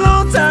 I'm a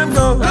long time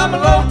ago, I'm a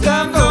long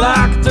time ago. Like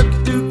I took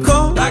it to the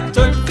cold, like I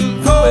took it to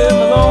the cold, with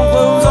my long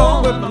clothes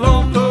on, with my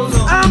long clothes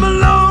on. I'm a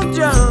long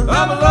John,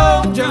 I'm a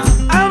long John,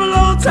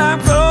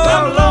 time ago,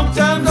 I'm a long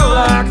time ago.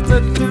 Like I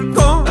took it to the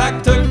cold, like I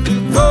took it to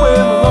the cold,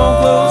 with my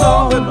long clothes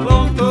on, with my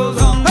long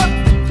clothes on.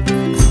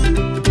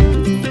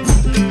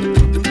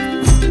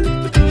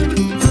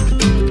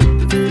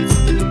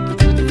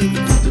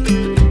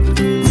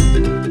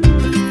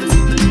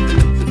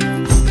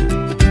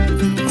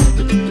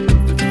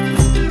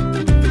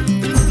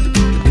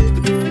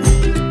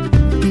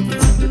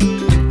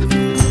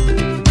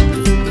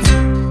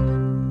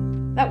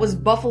 That was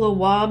Buffalo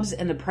Wabs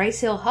and the Price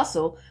Hill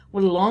Hustle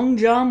with Long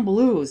John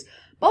Blues.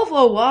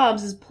 Buffalo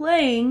Wabs is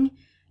playing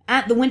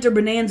at the Winter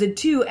Bonanza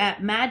 2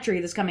 at Mad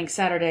Tree this coming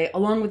Saturday,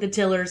 along with the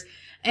Tillers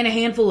and a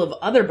handful of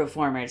other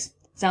performers.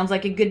 Sounds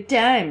like a good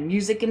time,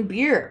 music and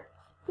beer.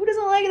 Who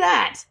doesn't like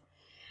that?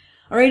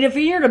 Alright, if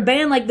you're in a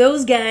band like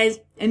those guys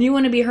and you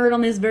want to be heard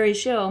on this very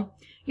show,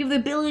 you have the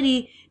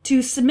ability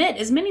to submit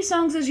as many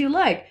songs as you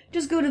like.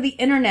 Just go to the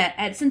internet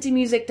at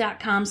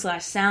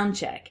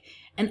cincymusic.com/soundcheck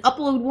and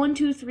upload 1,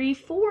 2, 3,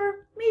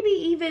 4, maybe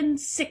even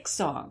 6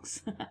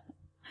 songs.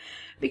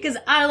 Because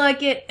I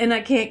like it and I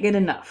can't get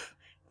enough.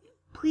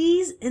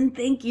 Please and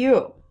thank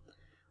you.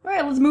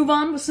 Alright, let's move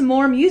on with some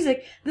more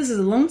music. This is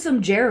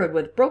Lonesome Jared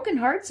with Broken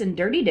Hearts and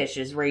Dirty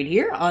Dishes right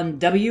here on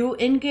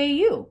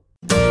WNKU.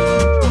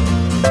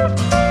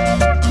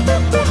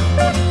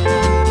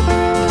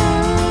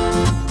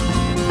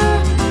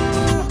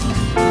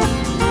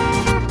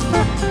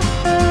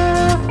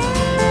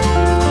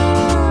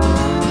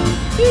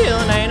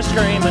 Feeling ain't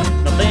screaming,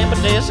 nothing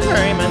but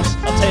disagreements.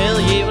 I'll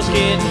tell you what's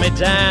getting me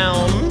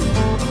down.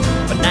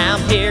 But now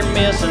I'm here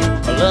missing,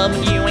 for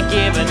loving you ain't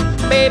giving.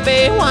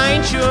 Baby, why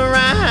ain't you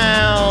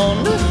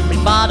around? We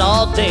fought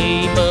all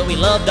day, but we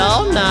loved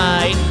all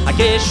night. I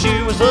guess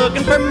you was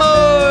looking for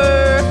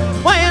more,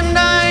 when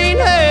I ain't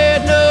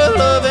had no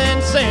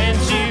loving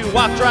since you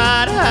walked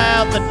right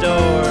out the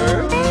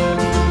door.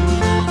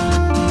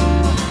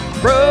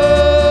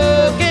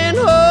 Broken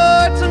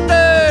hearts and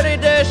dirty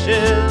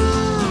dishes,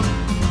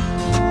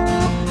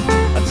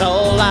 that's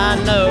all I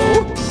know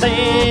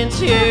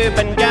since you've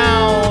been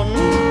gone.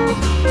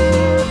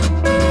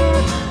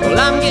 Well,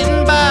 I'm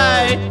getting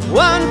by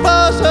one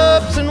false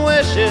hopes and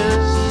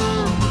wishes,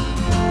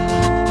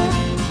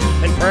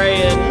 and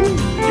praying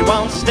you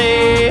won't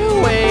stay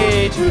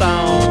away too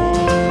long.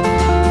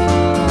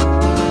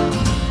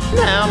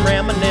 Now I'm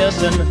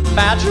reminiscing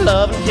about your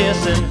love and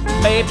kissing.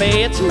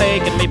 Baby, it's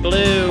making me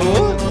blue.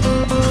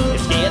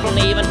 It's getting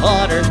even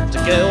harder to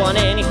go on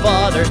any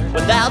farther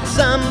without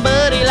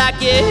somebody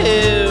like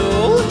you.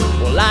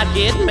 Well, I'd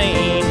get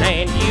mean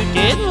and you'd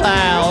get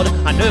loud.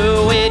 I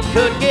knew it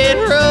could get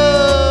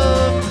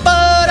rough,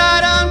 but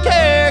I don't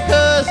care,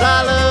 'cause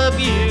I love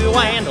you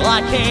and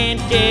I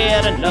can't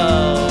get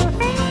enough.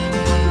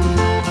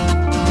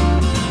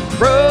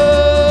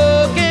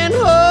 Broken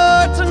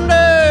hearts and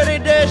dirty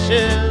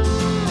dishes,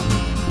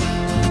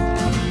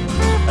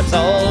 that's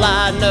all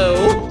I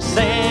know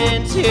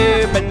since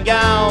you've been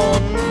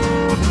gone.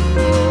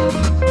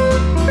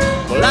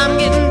 Well, I'm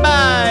getting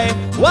by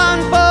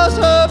one false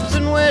hopes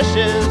and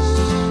wishes,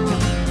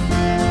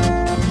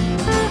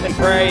 and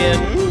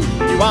praying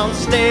you won't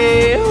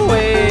stay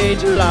away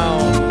too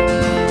long.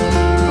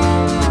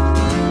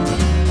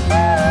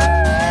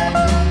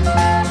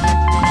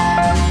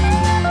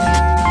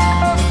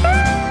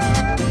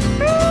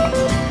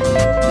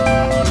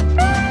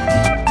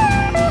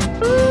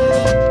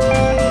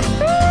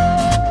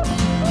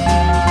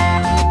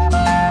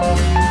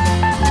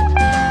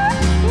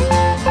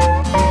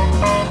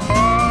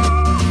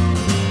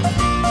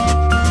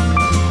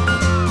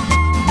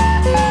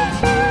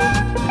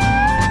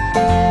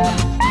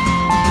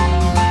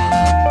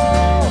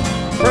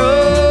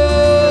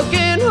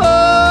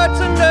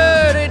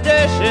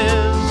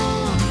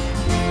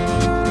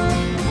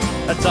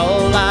 That's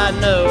all I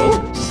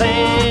know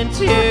since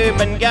you've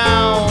been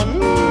gone.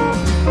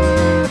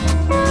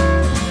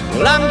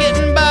 Well, I'm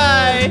getting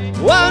by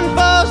on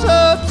false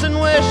hopes and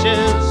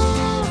wishes,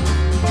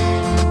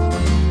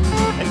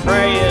 and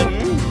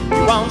praying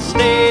you won't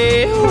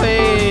stay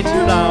away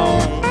too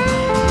long,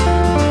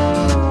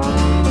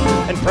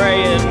 and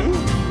praying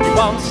you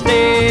won't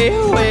stay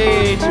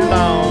away too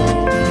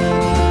long.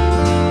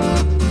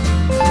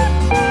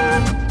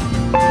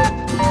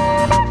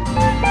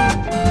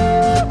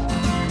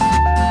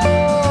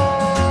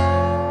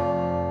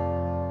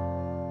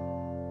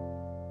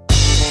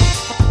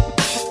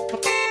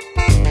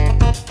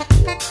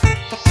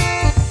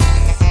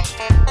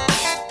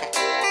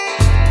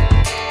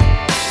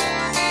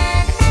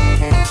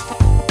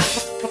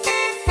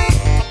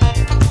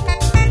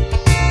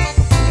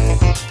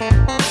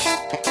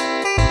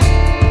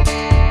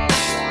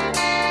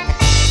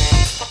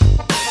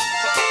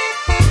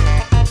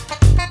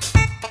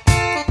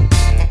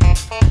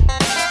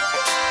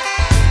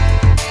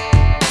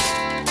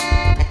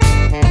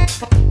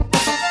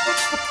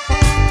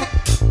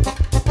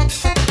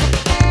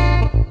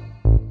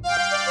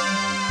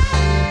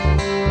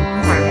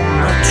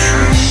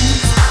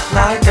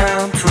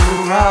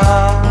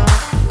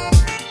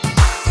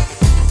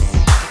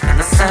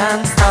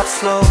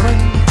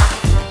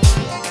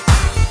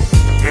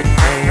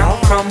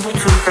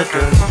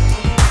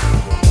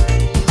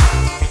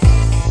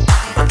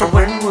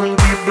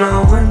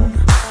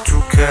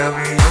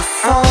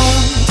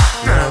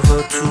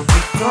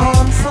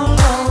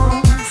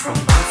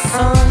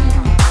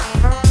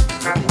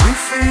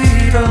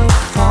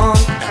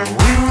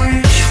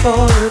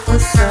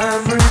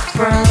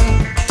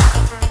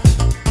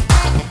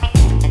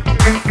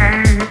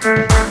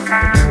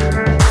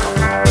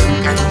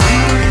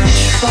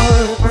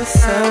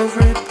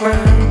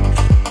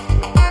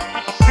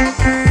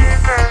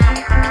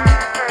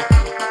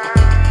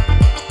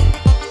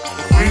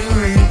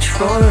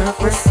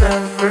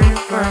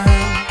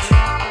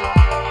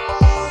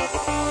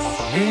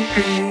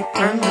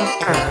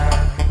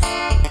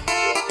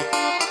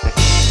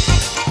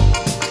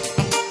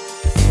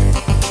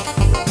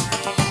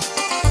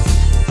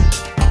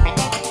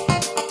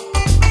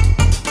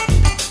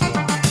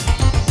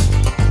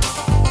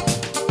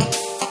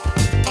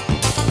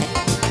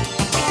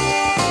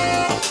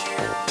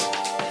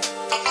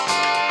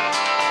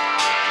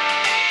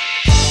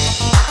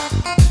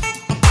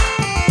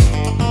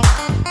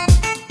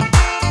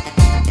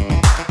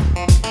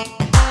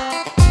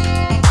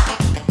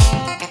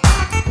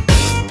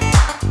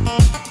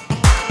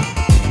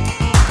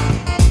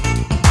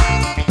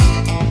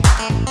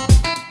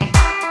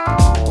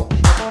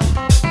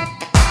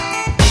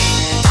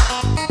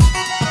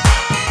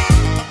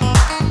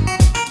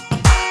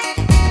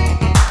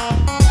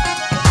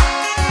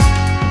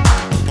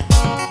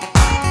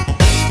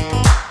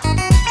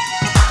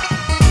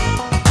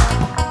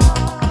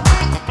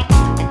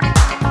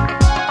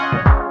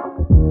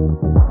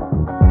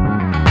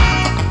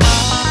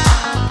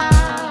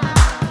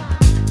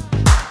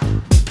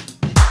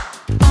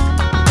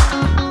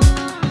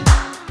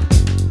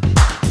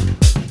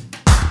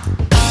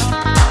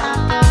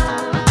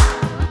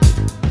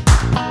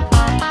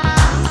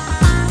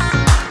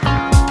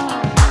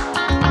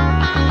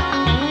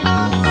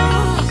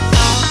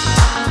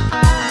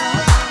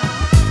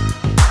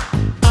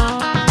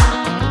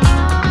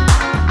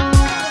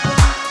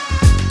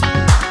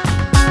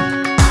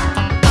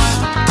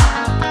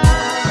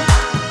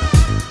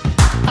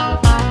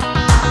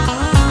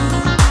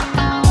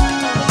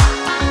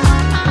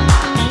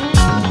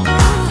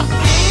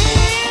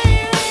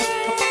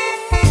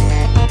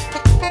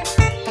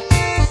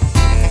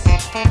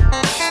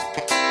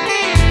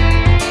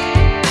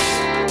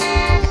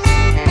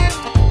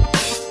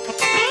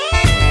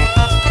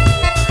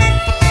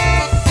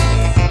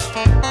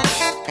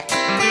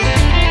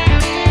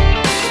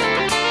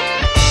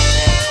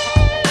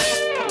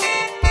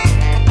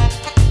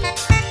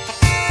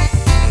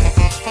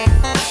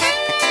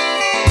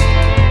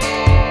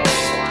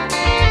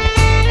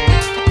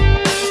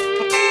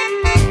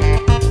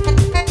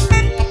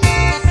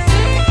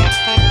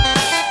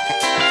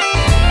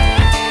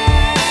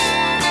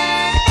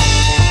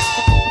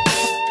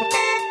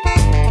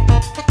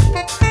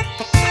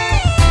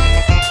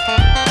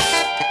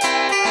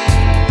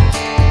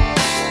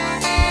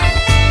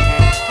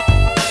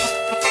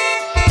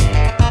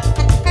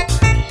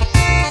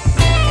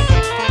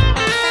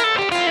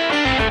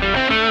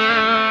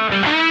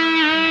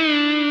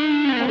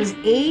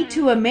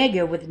 to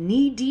Omega with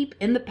Knee Deep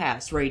in the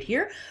Past right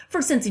here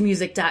for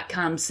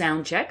CincyMusic.com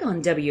Soundcheck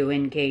on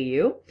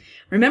WNKU.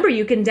 Remember,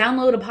 you can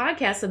download a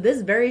podcast of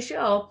this very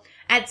show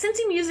at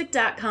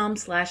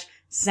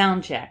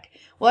CincyMusic.com/Soundcheck.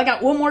 Well, I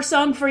got one more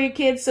song for you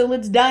kids, so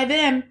let's dive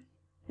in.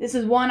 This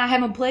is one I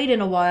haven't played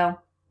in a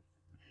while.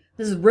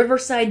 This is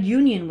Riverside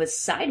Union with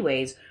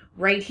Sideways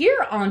right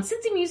here on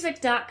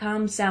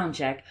CincyMusic.com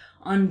Soundcheck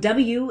on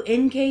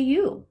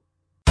WNKU.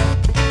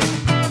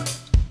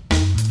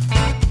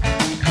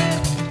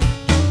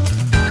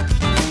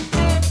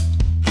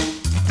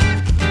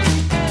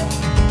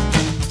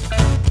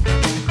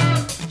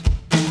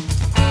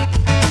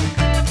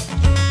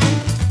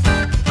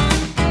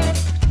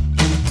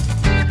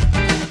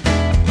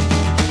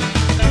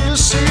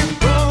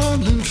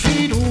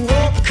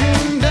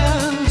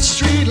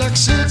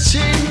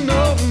 city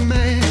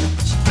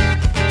nomads.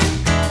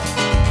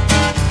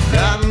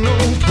 Got no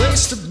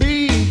place to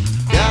be,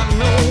 got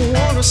no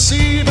one to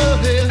see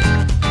but it.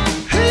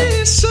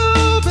 Hey,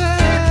 so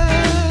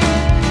bad.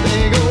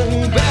 They go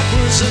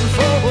backwards and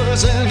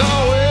forwards and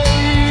always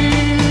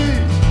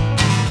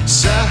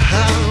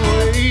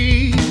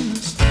sideways.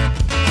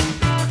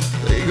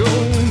 They go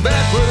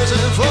backwards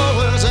and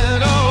forwards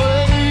and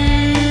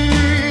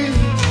always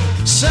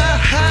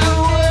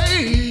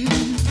sideways.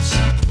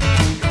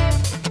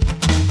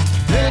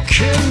 They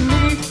can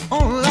meet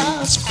on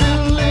lights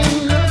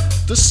filling up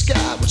the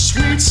sky with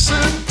sweet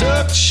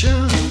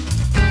seduction.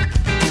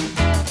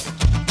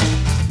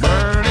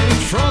 Burning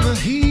from the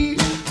heat,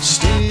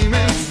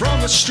 steaming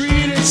from the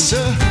street, it's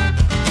a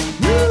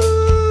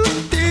new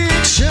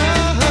addiction.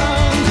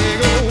 They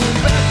go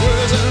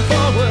backwards and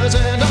forwards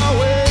and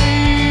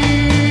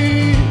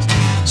always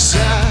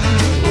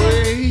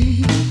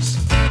sideways.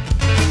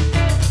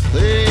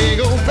 They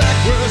go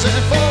backwards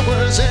and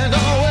forwards and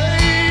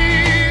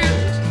always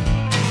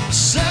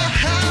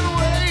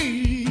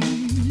sideways.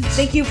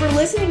 Thank you for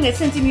listening to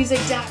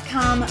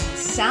CincyMusic.com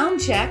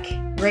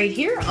Soundcheck right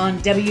here on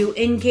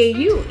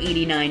WNKU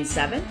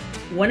 89.7,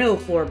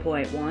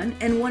 104.1,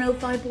 and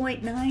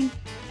 105.9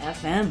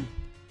 FM.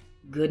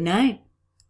 Good night.